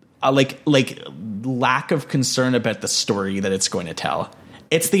like lack of concern about the story that it's going to tell.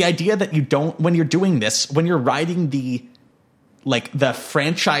 It's the idea that you don't, when you're doing this, when you're riding the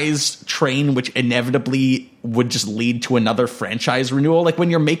franchise train, which inevitably would just lead to another franchise renewal. Like when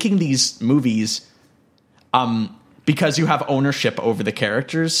you're making these movies, because you have ownership over the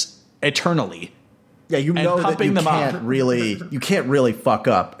characters eternally. Yeah, you know that you can't really fuck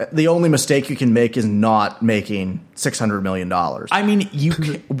up. The only mistake you can make is not making $600 million. I mean, you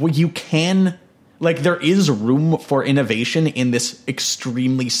can, like, there is room for innovation in this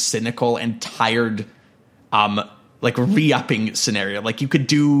extremely cynical and tired, like, re-upping scenario. Like, you could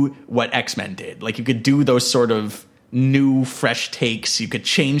do what X-Men did. Like, you could do those sort of new, fresh takes. You could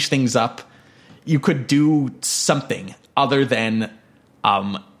change things up. You could do something other than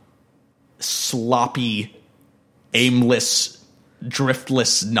sloppy, aimless,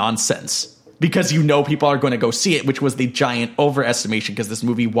 driftless nonsense. Because you know people are going to go see it, which was the giant overestimation, because this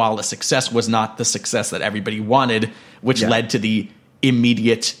movie, while a success, was not the success that everybody wanted, which led to the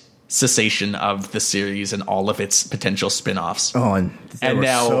immediate cessation of the series and all of its potential spin-offs. Oh, and there were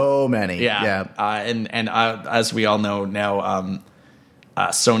now, so many. Yeah. And as we all know now,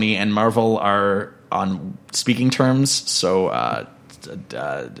 Sony and Marvel are on speaking terms. So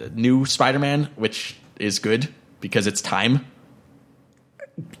new Spider-Man, which is good because it's time.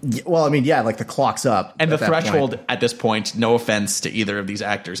 Well, I mean, yeah, like the clock's up. And the threshold at this point, no offense to either of these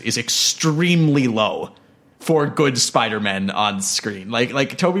actors, is extremely low for good Spider-Man on screen.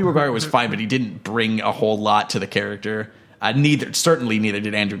 Like Tobey Maguire was fine, but he didn't bring a whole lot to the character. Neither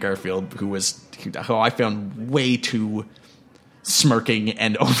did Andrew Garfield, who I found way too smirking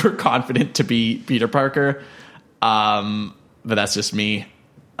and overconfident to be Peter Parker. But that's just me.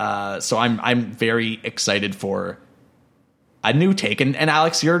 So I'm very excited for a new take. And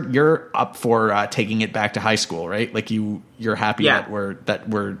Alex, you're up for taking it back to high school, right? Like you're happy that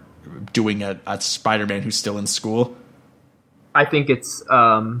we're doing a Spider-Man who's still in school. I think it's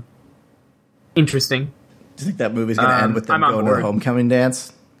interesting. Do you think that movie's going to end with them going to the homecoming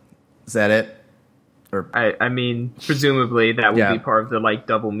dance? Is that it? Or I mean, presumably that would be part of the like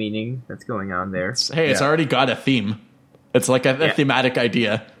double meaning that's going on there. It's already got a theme. It's like a thematic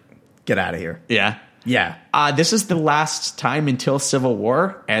idea. Get out of here. Yeah. Yeah. This is the last time until Civil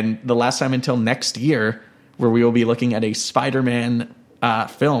War and the last time until next year where we will be looking at a Spider-Man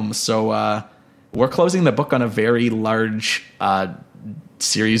film. So we're closing the book on a very large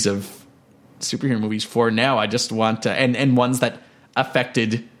series of superhero movies for now. I just want to, and ones that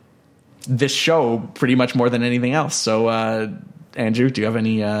affected this show pretty much more than anything else. So, Andrew, do you have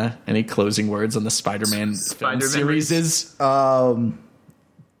any closing words on the Spider-Man film series?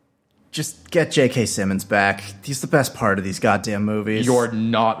 Just get J.K. Simmons back. He's the best part of these goddamn movies. You're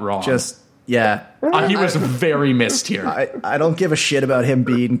not wrong. He was very missed here. I don't give a shit about him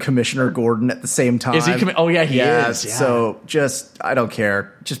being Commissioner Gordon at the same time. Is he? He is. Yeah. So I don't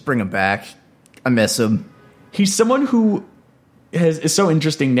care. Just bring him back. I miss him. He's someone who is so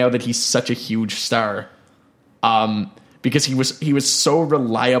interesting now that he's such a huge star. Because he was so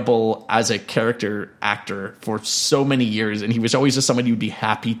reliable as a character actor for so many years, and he was always just somebody you'd be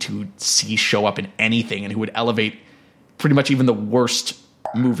happy to see show up in anything, and who would elevate pretty much even the worst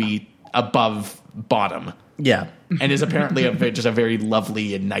movie above bottom. Yeah, and is apparently just a very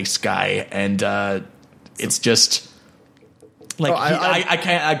lovely and nice guy, and it's just like I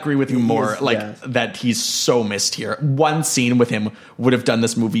can't agree with you more. That he's so missed here. One scene with him would have done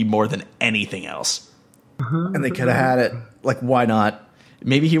this movie more than anything else. And they could have had it. Like, why not?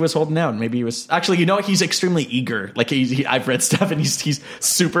 Maybe he was holding out. Maybe he was actually. He's extremely eager. Like I've read stuff, and he's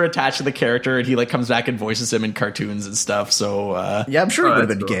super attached to the character, and he like comes back and voices him in cartoons and stuff. So I'm sure he would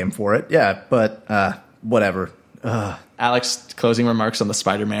have been game for it. Yeah, but whatever. Alex, closing remarks on the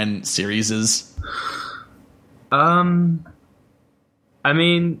Spider-Man series is. I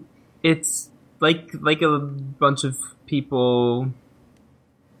mean, it's like a bunch of people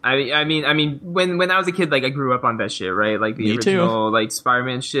I mean, when I was a kid, like I grew up on that shit, right? Like the Me too. original, like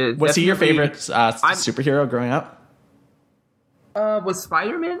Spider-Man shit. Was he your Definitely- favorite superhero growing up? Was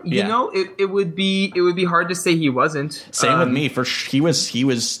Spider-Man? Yeah. You know, it would be hard to say he wasn't. Same with me. He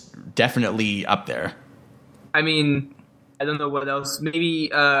was definitely up there. I mean, I don't know what else.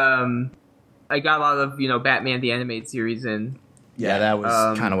 Maybe I got a lot of Batman the animated series in. Yeah, that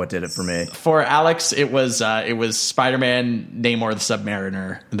was kind of what did it for me. For Alex, it was Spider-Man, Namor the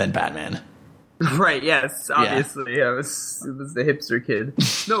Submariner, and then Batman. Right. Yes. Obviously, yeah. It was the hipster kid.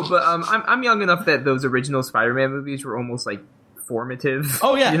 No, but I'm young enough that those original Spider-Man movies were almost like formative.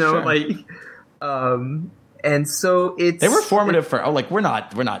 Oh, yeah, sure. like, and so They were formative for we're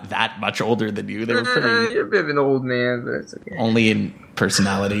not that much older than you. They were pretty You're a bit of an old man, but it's okay. only in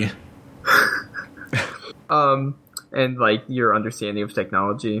personality. And like your understanding of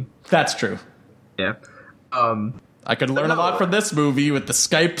technology. That's true. Yeah. I could learn a lot from this movie with the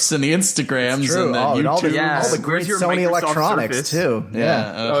Skypes and the Instagrams True. and the And all YouTube. Yeah. all the great Where's your Sony Microsoft electronics Surface? too.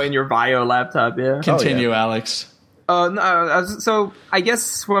 Yeah. In your Vio laptop, yeah. Continue, Alex. No, so I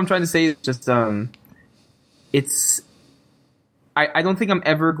guess what I'm trying to say is just it's I don't think I'm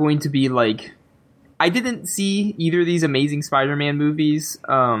ever going to be like I didn't see either of these Amazing Spider-Man movies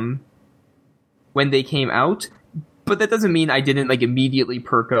when they came out, but that doesn't mean I didn't like immediately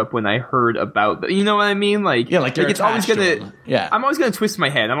perk up when I heard about them. You know what I mean? Like Yeah, like you're it's always attached to gonna them. Yeah. I'm always gonna twist my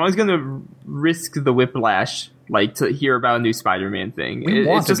head. I'm always gonna risk the whiplash like to hear about a new Spider-Man thing. We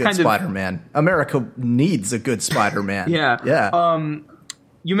want it's a just good kind of Spider-Man. America needs a good Spider-Man. Yeah. Yeah.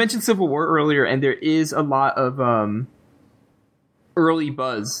 You mentioned Civil War earlier, and there is a lot of early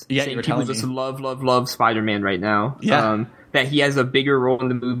buzz. Yeah, saying you were people telling just me. love Spider-Man right now. Yeah. That he has a bigger role in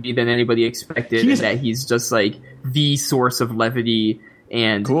the movie than anybody expected, He's- and that he's just like the source of levity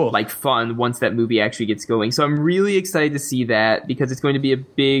and Cool. like fun once that movie actually gets going. So I'm really excited to see that because it's going to be a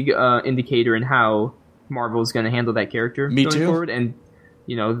big indicator in how Marvel is going to handle that character Me going too. forward. And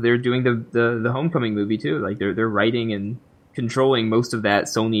they're doing the Homecoming movie too. Like they're writing and controlling most of that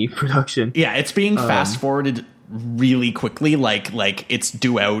Sony production. Yeah, it's being fast forwarded really quickly. Like it's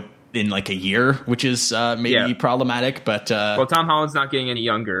due out in like a year, which is maybe Yeah. problematic. But Well, Tom Holland's not getting any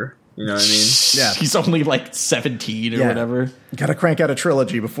younger. You know what I mean? Yeah. he's only like 17 or Yeah. whatever. Got to crank out a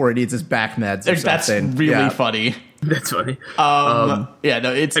trilogy before he needs his back meds. Or That's something. really Yeah. funny. That's funny. Yeah,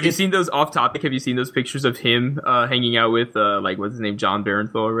 no, it's Have you seen those off topic? Have you seen those pictures of him hanging out with like what's his name, John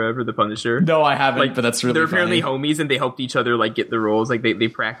Barenthal or whatever, the Punisher? No, I haven't, like but that's really they're apparently funny. homies and they helped each other like get the roles. Like they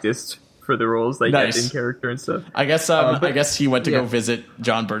practiced for the roles like Nice. in character and stuff. I guess but- I guess he went to yeah. go visit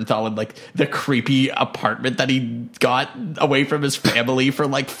John Bernthal in like the creepy apartment that he got away from his family for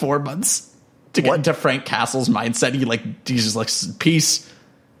like 4 months to get What? into Frank Castle's mindset. He's just like, peace.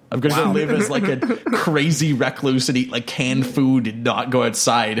 I'm going to live as like a crazy recluse and eat like canned food and not go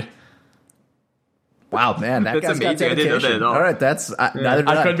outside. Wow, man, that That's guy's got amazing. I didn't know that dedication. at all. All right, that's neither did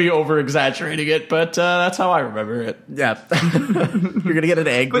I could be over exaggerating it, but that's how I remember it. Yeah, you're gonna get an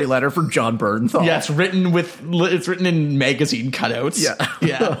angry letter from John Bernthal. Yeah, it's written in magazine cutouts. Yeah.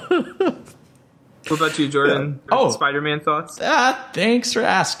 yeah. What about you, Jordan? Oh. Spider-Man thoughts? Thanks for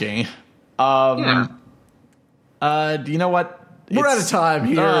asking. Yeah. Do you know what? we're out of time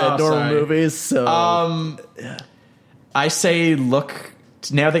here at Normal sorry. Movies. So I say look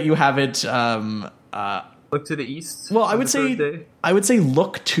now that you have it. Look to the east. Well, I on would the third say day.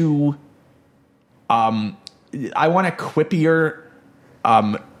 look to. I want a quippier,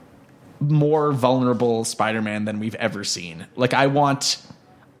 more vulnerable Spider-Man than we've ever seen. Like I want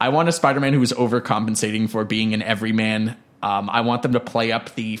a Spider-Man who is overcompensating for being an everyman. I want them to play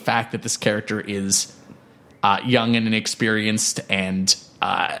up the fact that this character is young and inexperienced and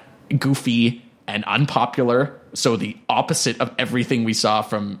goofy and unpopular. So the opposite of everything we saw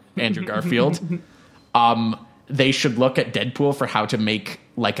from Andrew Garfield. They should look at Deadpool for how to make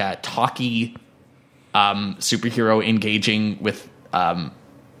like a talky superhero engaging with an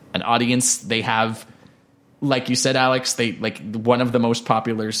audience. They have, like you said, Alex, they like one of the most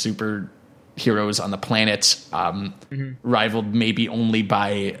popular superheroes on the planet, rivaled maybe only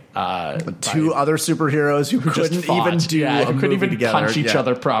by two other superheroes who just couldn't fought. even do a who couldn't movie even together. punch each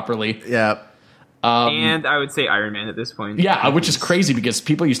other properly. Yeah. And I would say Iron Man at this point. Yeah, which is crazy because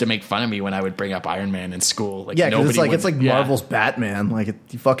people used to make fun of me when I would bring up Iron Man in school. Like, Yeah, because nobody it's like would- yeah. Marvel's Batman. Like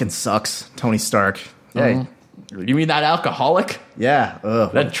he fucking sucks. Tony Stark. Yeah, You mean that alcoholic? yeah.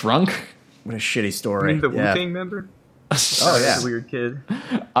 Ugh, That drunk? what a shitty story. The yeah. Wu-Tang member? Oh yeah. That's a weird kid.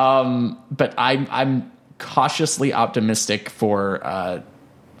 But I'm cautiously optimistic for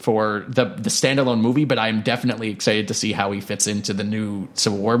the standalone movie, but I'm definitely excited to see how he fits into the new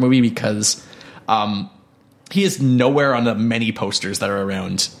Civil War movie because he is nowhere on the many posters that are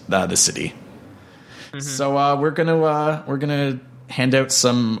around the city. So we're gonna hand out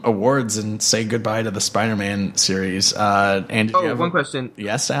some awards and say goodbye to the Spider-Man series. And one question.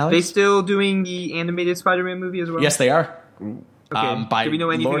 Yes, Alex? They still doing the animated Spider-Man movie as well? Yes, they are. Okay. By Do we know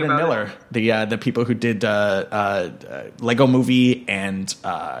anything Lord and about Miller, the people who did Lego Movie and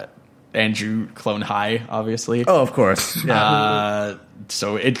Andrew Clone High, obviously. Oh, of course. Yeah.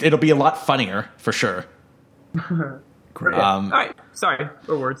 So it'll be a lot funnier for sure. Great. All right. Sorry.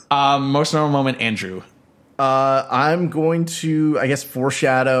 What words? Most normal moment, Andrew. I'm going to, I guess,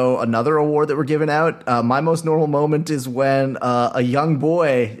 foreshadow another award that we're giving out. My most normal moment is when a young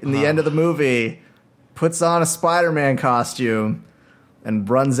boy in the end of the movie puts on a Spider-Man costume and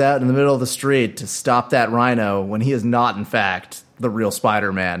runs out in the middle of the street to stop that rhino when he is not, in fact, the real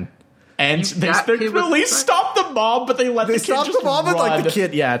Spider-Man. And they at least stop the mob, but they let the kid stop just the mob and like the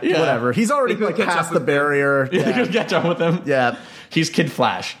kid, whatever. He's already like past the barrier. Yeah, they could catch up with him. Yeah. He's Kid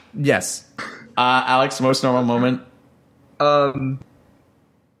Flash. Yes. Alex, most normal moment?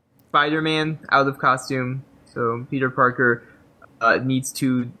 Spider-Man out of costume. So Peter Parker needs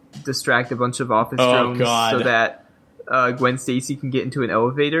to distract a bunch of office drones so that Gwen Stacy can get into an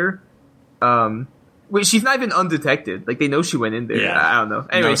elevator. Wait, she's not even undetected. Like, they know she went in there. Yeah. I don't know.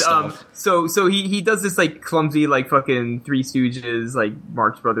 Anyways, No so he does this, like, clumsy, like, fucking Three Stooges, like,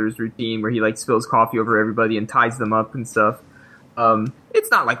 Marx Brothers routine where he, like, spills coffee over everybody and ties them up and stuff. It's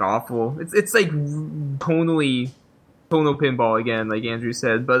not, like, awful. It's like, tonal pinball again, like Andrew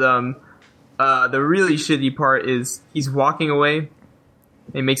said. But, the really shitty part is he's walking away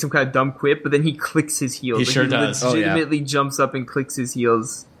and makes some kind of dumb quip, but then he clicks his heels. He sure does. Legitimately jumps up and clicks his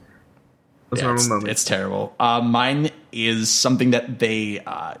heels. It's terrible. Mine is something that they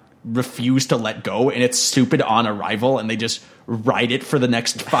refuse to let go, and it's stupid on arrival, and they just ride it for the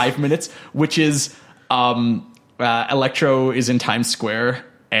next 5 minutes, which is Electro is in Times Square,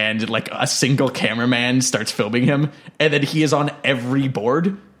 and like a single cameraman starts filming him, and then he is on every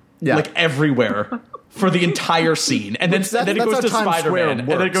board, like everywhere. For the entire scene, and then it goes to Spider-Man, and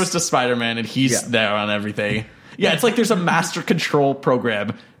then it goes to Spider-Man, and he's there on everything. Yeah, it's like there's a master control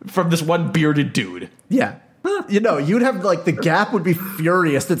program from this one bearded dude. Yeah. You know, you'd have, like, the Gap would be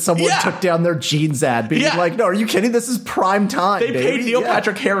furious that someone took down their jeans ad, being like, no, are you kidding? This is prime time, They paid Neil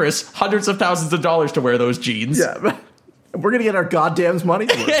Patrick Harris hundreds of thousands of dollars to wear those jeans. Yeah. We're going to get our goddamn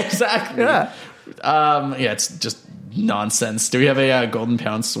money's worth. Exactly. Yeah. It's just nonsense. Do we have a Golden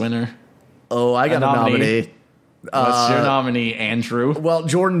Pounce winner? Oh, I got a nominee. What's your nominee, Andrew? Well,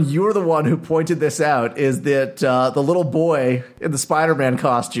 Jordan, you're the one who pointed this out, is that the little boy in the Spider-Man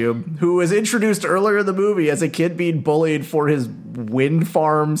costume, who was introduced earlier in the movie as a kid being bullied for his wind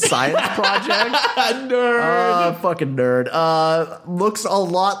farm science project. Nerd. Fucking nerd. Looks a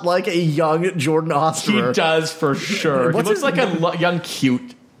lot like a young Jordan Osterer. He does, for sure. He looks like a young,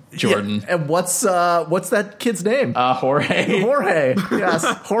 cute Jordan. Yeah, and what's that kid's name? Jorge. Jorge. Yes,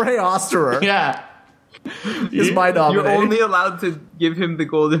 Jorge Osterer. Yeah. Is my nominee. You're only allowed to give him the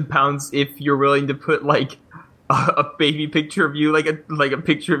Golden Pounce if you're willing to put like a baby picture of you, like a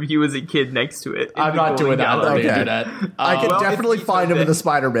picture of you as a kid next to it. I'm not doing that. Okay. Do that. I can definitely find him in the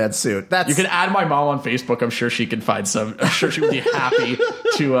Spider-Man suit. You can add my mom on Facebook. I'm sure she can find some. I'm sure she would be happy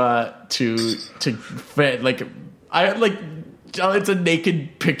to fit. Like it's a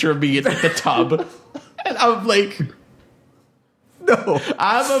naked picture of me in the tub, and I'm like, no,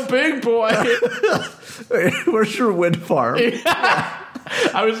 I'm a big boy. Where's your wind farm?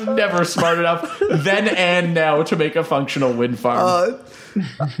 I was never smart enough then and now to make a functional wind farm.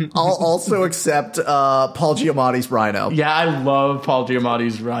 I'll also accept Paul Giamatti's Rhino. Yeah, I love Paul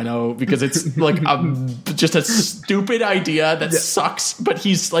Giamatti's Rhino because it's like just a stupid idea that sucks, but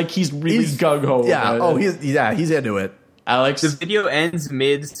he's really gung ho. Yeah, he's into it. Alex, the video ends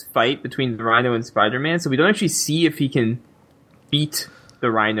mid-fight between the Rhino and Spider-Man, so we don't actually see if he can beat the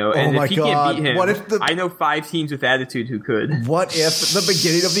Rhino. And if he can't beat him, I know 5 teams with attitude who could. What if the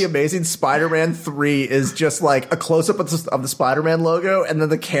beginning of the Amazing Spider-Man 3 is just like a close-up of the Spider-Man logo, and then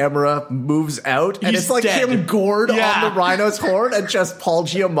the camera moves out, and it's like dead. him gored on the Rhino's horn, and just Paul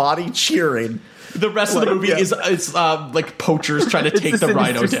Giamatti cheering. The rest of the movie is like poachers trying to take the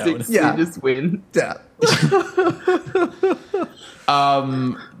Rhino down. Yeah, just win. Yeah.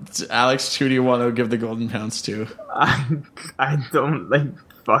 Alex, who do you want to give the Golden Pounce to? I don't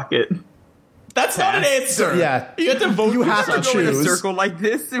fuck it. That's not an answer. Yeah, you have to vote. You have to choose. In a circle like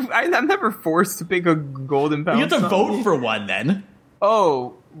this. I'm never forced to pick a Golden Pounce. You have to vote for one then.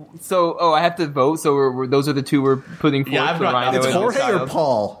 I have to vote. So those are the two we're putting forward. Yeah, for Rhino. It's Jorge or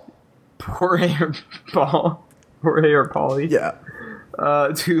Paul. Jorge or Paul. Jorge or Paulie. Yeah.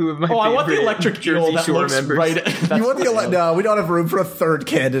 Two of my Oh, I want the favorite electric eel Jersey that Shore looks members. right. You want the no? We don't have room for a third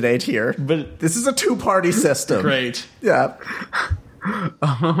candidate here. But- this is a two-party system. Great. Yeah.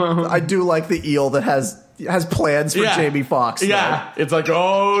 I do like the eel that has plans for Yeah. Jamie Foxx. Yeah, it's like,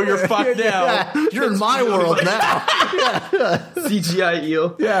 oh, you're fucked now. Yeah. You're in my world now. CGI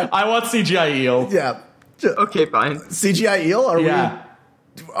eel. Yeah. I want CGI eel. Yeah. Okay, fine. CGI eel? Are Yeah.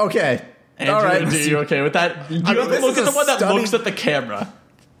 we? Okay. Andrew, All right. are you okay with that? You have to this look is at the a one that stunning- looks at the camera.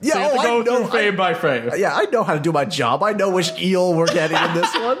 Yeah. So you have to I go know. through frame by frame. Yeah, I know how to do my job. I know which eel we're getting in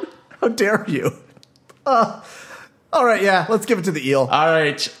this one. How dare you? All right. Yeah. Let's give it to the eel. All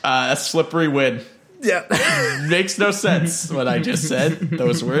right, a slippery win. Yeah. Makes no sense what I just said.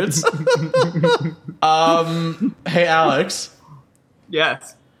 Those words. Hey, Alex.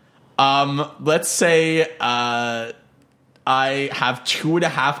 Yes. Let's say I have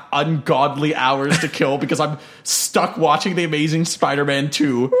 2.5 ungodly hours to kill because I'm stuck watching The Amazing Spider-Man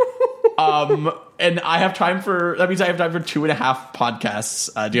 2. And I have time for, that means I have time for 2.5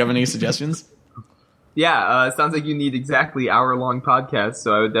 podcasts. Do you have any suggestions? Yeah, it sounds like you need exactly hour-long podcasts,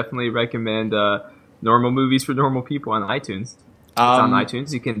 so I would definitely recommend Normal Movies for Normal People on iTunes. It's on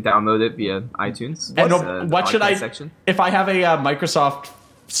iTunes. You can download it via iTunes. And The what should I, podcast section. if I have a Microsoft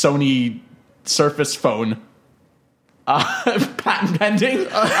Sony Surface phone, patent pending,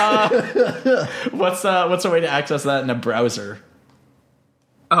 what's a way to access that in a browser?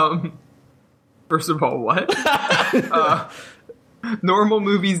 First of all, what?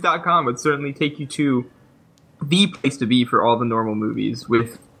 Normalmovies.com would certainly take you to the place to be for all the normal movies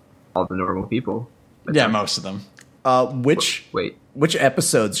with all the normal people. Yeah, most of them. Wait. Which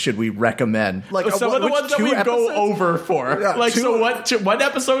episodes should we recommend? Like Some of the which ones that two we episodes? go over for. Yeah, like, two- so one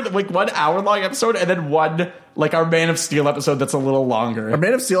episode, like 1 hour long episode, and then one, like our Man of Steel episode that's a little longer. Our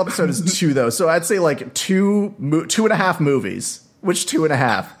Man of Steel episode is 2 though, so I'd say like 2.5 movies. Which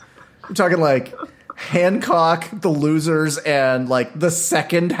 2.5? We're talking like Hancock, The Losers, and like the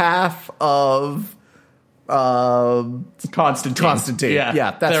second half of Constantine.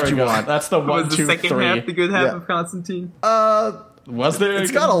 Yeah, that's there what we you go. want. That's the Was 1, the 2, second 3. half the good half Yeah. of Constantine? Was there?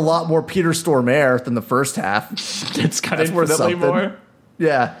 It's got a lot more Peter Stormare than the first half. It's got That's worth infinitely something. more.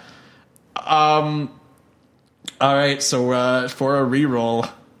 Yeah. All right, so for a reroll,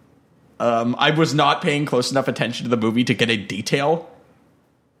 I was not paying close enough attention to the movie to get a detail.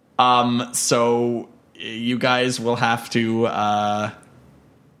 So you guys will have to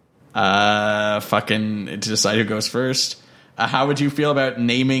fucking decide who goes first. How would you feel about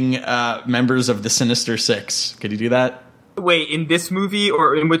naming members of the Sinister Six? Could you do that? Wait, in this movie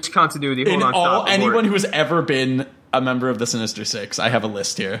or in which continuity? Hold In on, all, stop. anyone who has ever been a member of the Sinister Six. I have a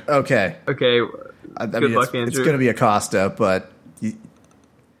list here. Okay. Okay, I good mean, luck, it's Andrew. going to be Acosta, but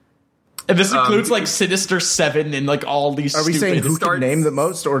And this includes like Sinister Seven and like all these. are we saying who Starts- can name the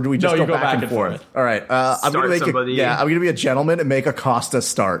most, or do we just No, you go back and forth? All right. I'm going to make somebody. I'm going to be a gentleman and make Acosta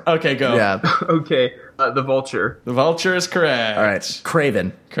start. Okay, go. Yeah. Okay, the Vulture. The Vulture is correct. All right.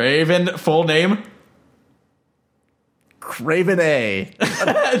 Craven. Craven, full name? Craven A.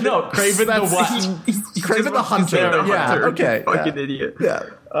 No, Craven the That's- what? He Craven just the wants to say Hunter. the Yeah, Hunter. okay, Fucking yeah. idiot. Yeah.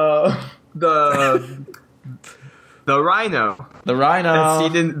 The Rhino. The Rhino.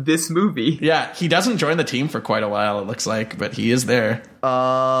 That's seen in this movie. Yeah, he doesn't join the team for quite a while, it looks like, but he is there.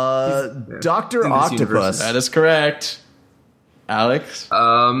 Dr. in this Octopus. universe. That is correct. Alex?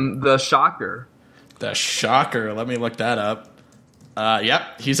 The Shocker. The Shocker. Let me look that up.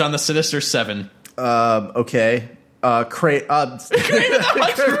 Yep, he's on the Sinister Seven. Okay. Craven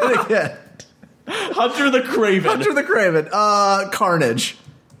again. Hunter the Craven. Hunter the Craven. Carnage.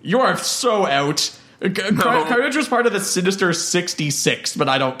 You are so out. Carnage was part of the Sinister 66, but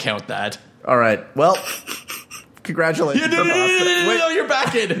I don't count that. All right. Well, congratulations. No, you're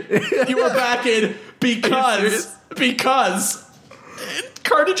back in. You are back in because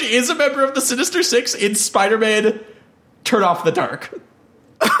Carnage is a member of the Sinister Six in Spider-Man Turn Off the Dark.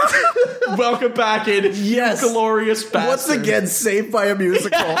 Welcome back in, Yes. you glorious bastard. Once again, saved by a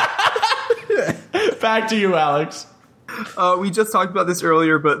musical. Back to you, Alex. We just talked about this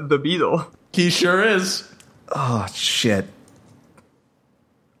earlier, but the Beetle. He sure is. Oh, shit.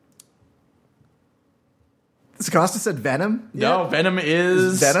 Costa said Venom? No, Venom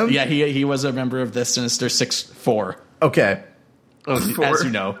is... Venom? Yeah, he was a member of the Sinister Six 4. Okay. As you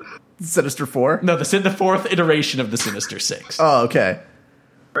know. Sinister 4? No, the fourth iteration of the Sinister Six. Oh, okay.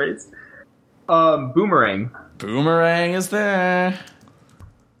 Right. Boomerang. Boomerang is there.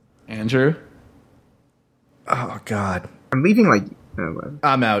 Andrew? Oh, God. I'm leaving like.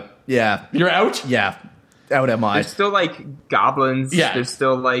 I'm out. Yeah. You're out? Yeah. Out am I. There's still like goblins. Yeah. There's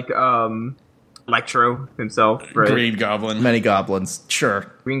still like Electro himself, right? Green Goblin. Many goblins. Sure.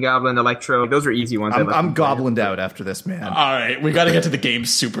 Green Goblin, Electro. Those are easy ones. I'm goblined out after this, man. All right, we got to get to the game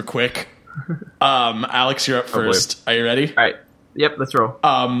super quick. Alex, you're up first. Are you ready? All right. Yep, let's roll.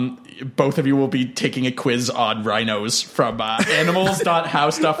 Both of you will be taking a quiz on rhinos from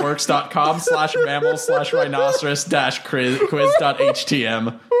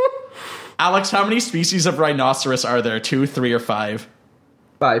animals.howstuffworks.com/mammal/rhinoceros-quiz.htm. Alex, how many species of rhinoceros are there? 2, 3, or 5?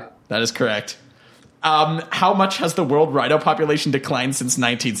 5. That is correct. How much has the world rhino population declined since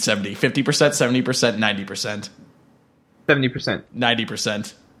 1970? 50%, 70%, 90%? 70%.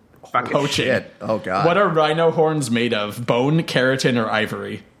 90%. Fucking Poaching. Shit. Oh, God. What are rhino horns made of? Bone, keratin, or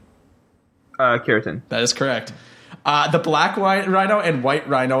ivory? Keratin. That is correct. The black rhino and white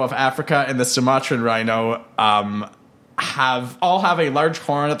rhino of Africa and the Sumatran rhino have a large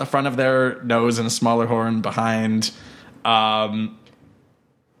horn at the front of their nose and a smaller horn behind. What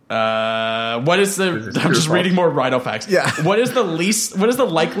is the? I'm just reading more rhino facts. Yeah. What is the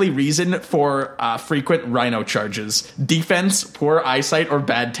likely reason for frequent rhino charges? Defense, poor eyesight, or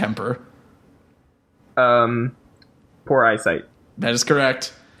bad temper? Poor eyesight. That is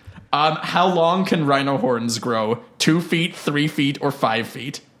correct. How long can rhino horns grow? 2 feet, 3 feet, or 5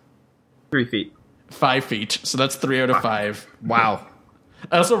 feet? 3 feet. 5 feet. So that's 3 out of 5. Wow.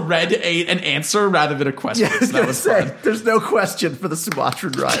 I also read an answer rather than a question. Yeah, I was so that gonna was say, fun. there's no question for the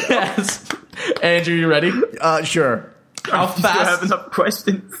Sumatran rhino. Yes. Andrew, you ready? Sure. How Do you have fast? enough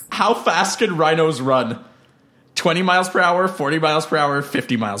questions? How fast can rhinos run? 20 miles per hour, 40 miles per hour,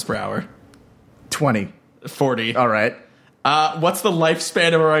 50 miles per hour. 20. 40. All right. What's the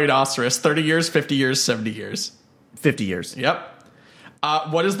lifespan of a rhinoceros? 30 years, 50 years, 70 years? 50 years. Yep.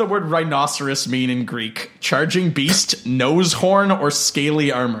 What does the word rhinoceros mean in Greek? Charging beast, nose horn, or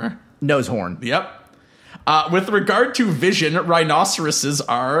scaly armor? Nose horn. Yep. With regard to vision, rhinoceroses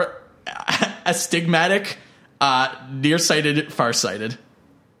are astigmatic, nearsighted, farsighted.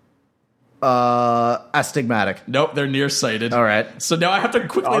 Astigmatic. Nope, they're nearsighted. All right. So now I have to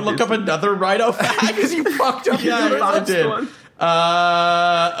quickly look up another rhino fact. Because you fucked up. Yeah, the I last did. one.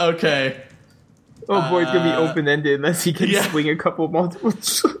 Oh Okay. boy, it's gonna be open ended unless he can yeah. swing a couple multiple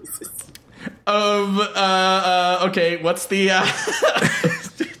choices. Okay, what's the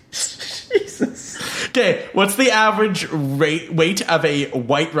Jesus. Okay, what's the average weight of a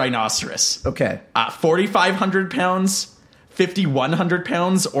white rhinoceros? Okay. 4,500 pounds, 5,100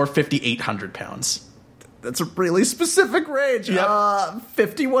 pounds, or 5,800 pounds? That's a really specific range. Yep.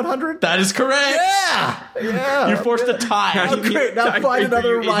 5,100? That is correct. Yeah. Yeah. You forced a tie. Oh, great. Now find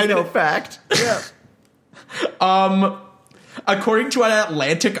another rhino fact. Yeah. According to an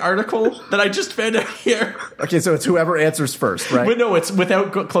Atlantic article that I just found out here. Okay, so it's whoever answers first, right? But no, it's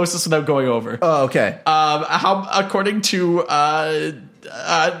closest without going over. Oh, okay. According to the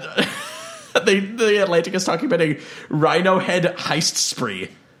Atlantic is talking about a rhino head heist spree.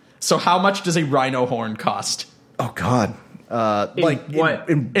 So how much does a rhino horn cost? Oh, God. Like what?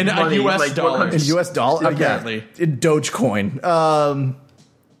 In In Money, US like dollars. US dollar? Apparently. Yeah. In Dogecoin.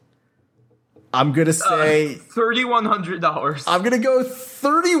 I'm going to say... $3,100. I'm going to go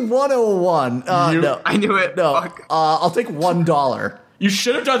 3,101. No. I knew it. No. Fuck. I'll take $1. You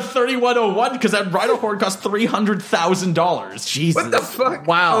should have done 3,101 because that rhino horn cost $300,000. Jesus. What the fuck?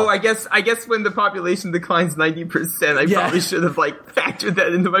 Wow. Oh, I guess when the population declines 90%, I Yeah. probably should have factored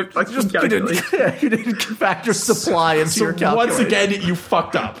that into my fucking calculation. You didn't factor supply into So your calculation. once again, you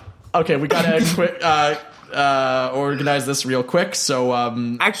fucked up. Okay, we gotta quick organize this real quick. So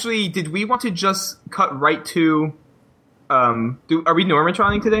Actually, did we want to just cut right to? Are we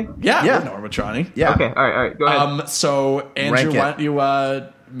Normatroning today? yeah, Yeah. we're Normatronic. Yeah. Okay, all right, go ahead. So Andrew, Rank it. why don't you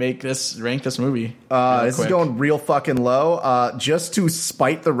rank this movie? This is going real fucking low. Just to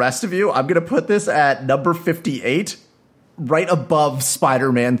spite the rest of you, I'm going to put this at number 58, right above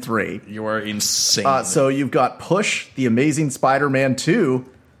Spider-Man 3. You are insane. So you've got Push, The Amazing Spider-Man 2,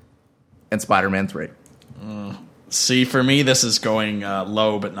 and Spider-Man 3. See, for me, this is going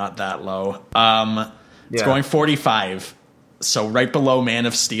low, but not that low. It's Yeah. going 45. So right below Man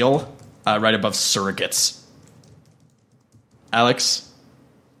of Steel, right above Surrogates. Alex?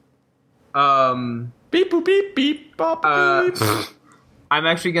 Beep, boop, beep, beep, bop, beep. I'm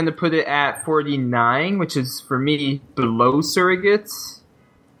actually going to put it at 49, which is for me below Surrogates,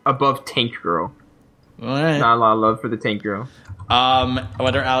 above Tank Girl. All right. Not a lot of love for the Tank Girl.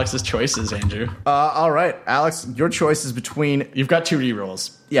 What are Alex's choices, Andrew? All right, Alex, your choice is between You've got 2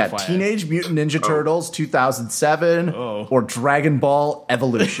 rerolls. FYI. Teenage Mutant Ninja Turtles 2007 or Dragon Ball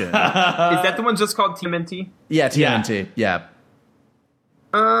Evolution. Is that the one just called TMNT? Yeah, TMNT. Yeah.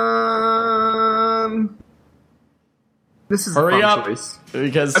 This is Hurry a fun up, choice.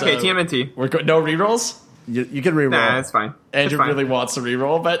 because Okay, TMNT. We're no rerolls. You can reroll. Nah, that's fine. Andrew That's fine. really wants to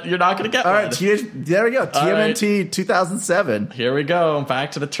reroll, but you're not going to get All one. right, there we go. TMNT 2007. Here we go.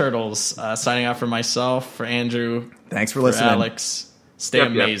 Back to the Turtles. Signing out for myself, for Andrew, Thanks for for listening. Alex. Stay Yep.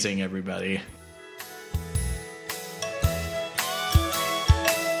 amazing, everybody.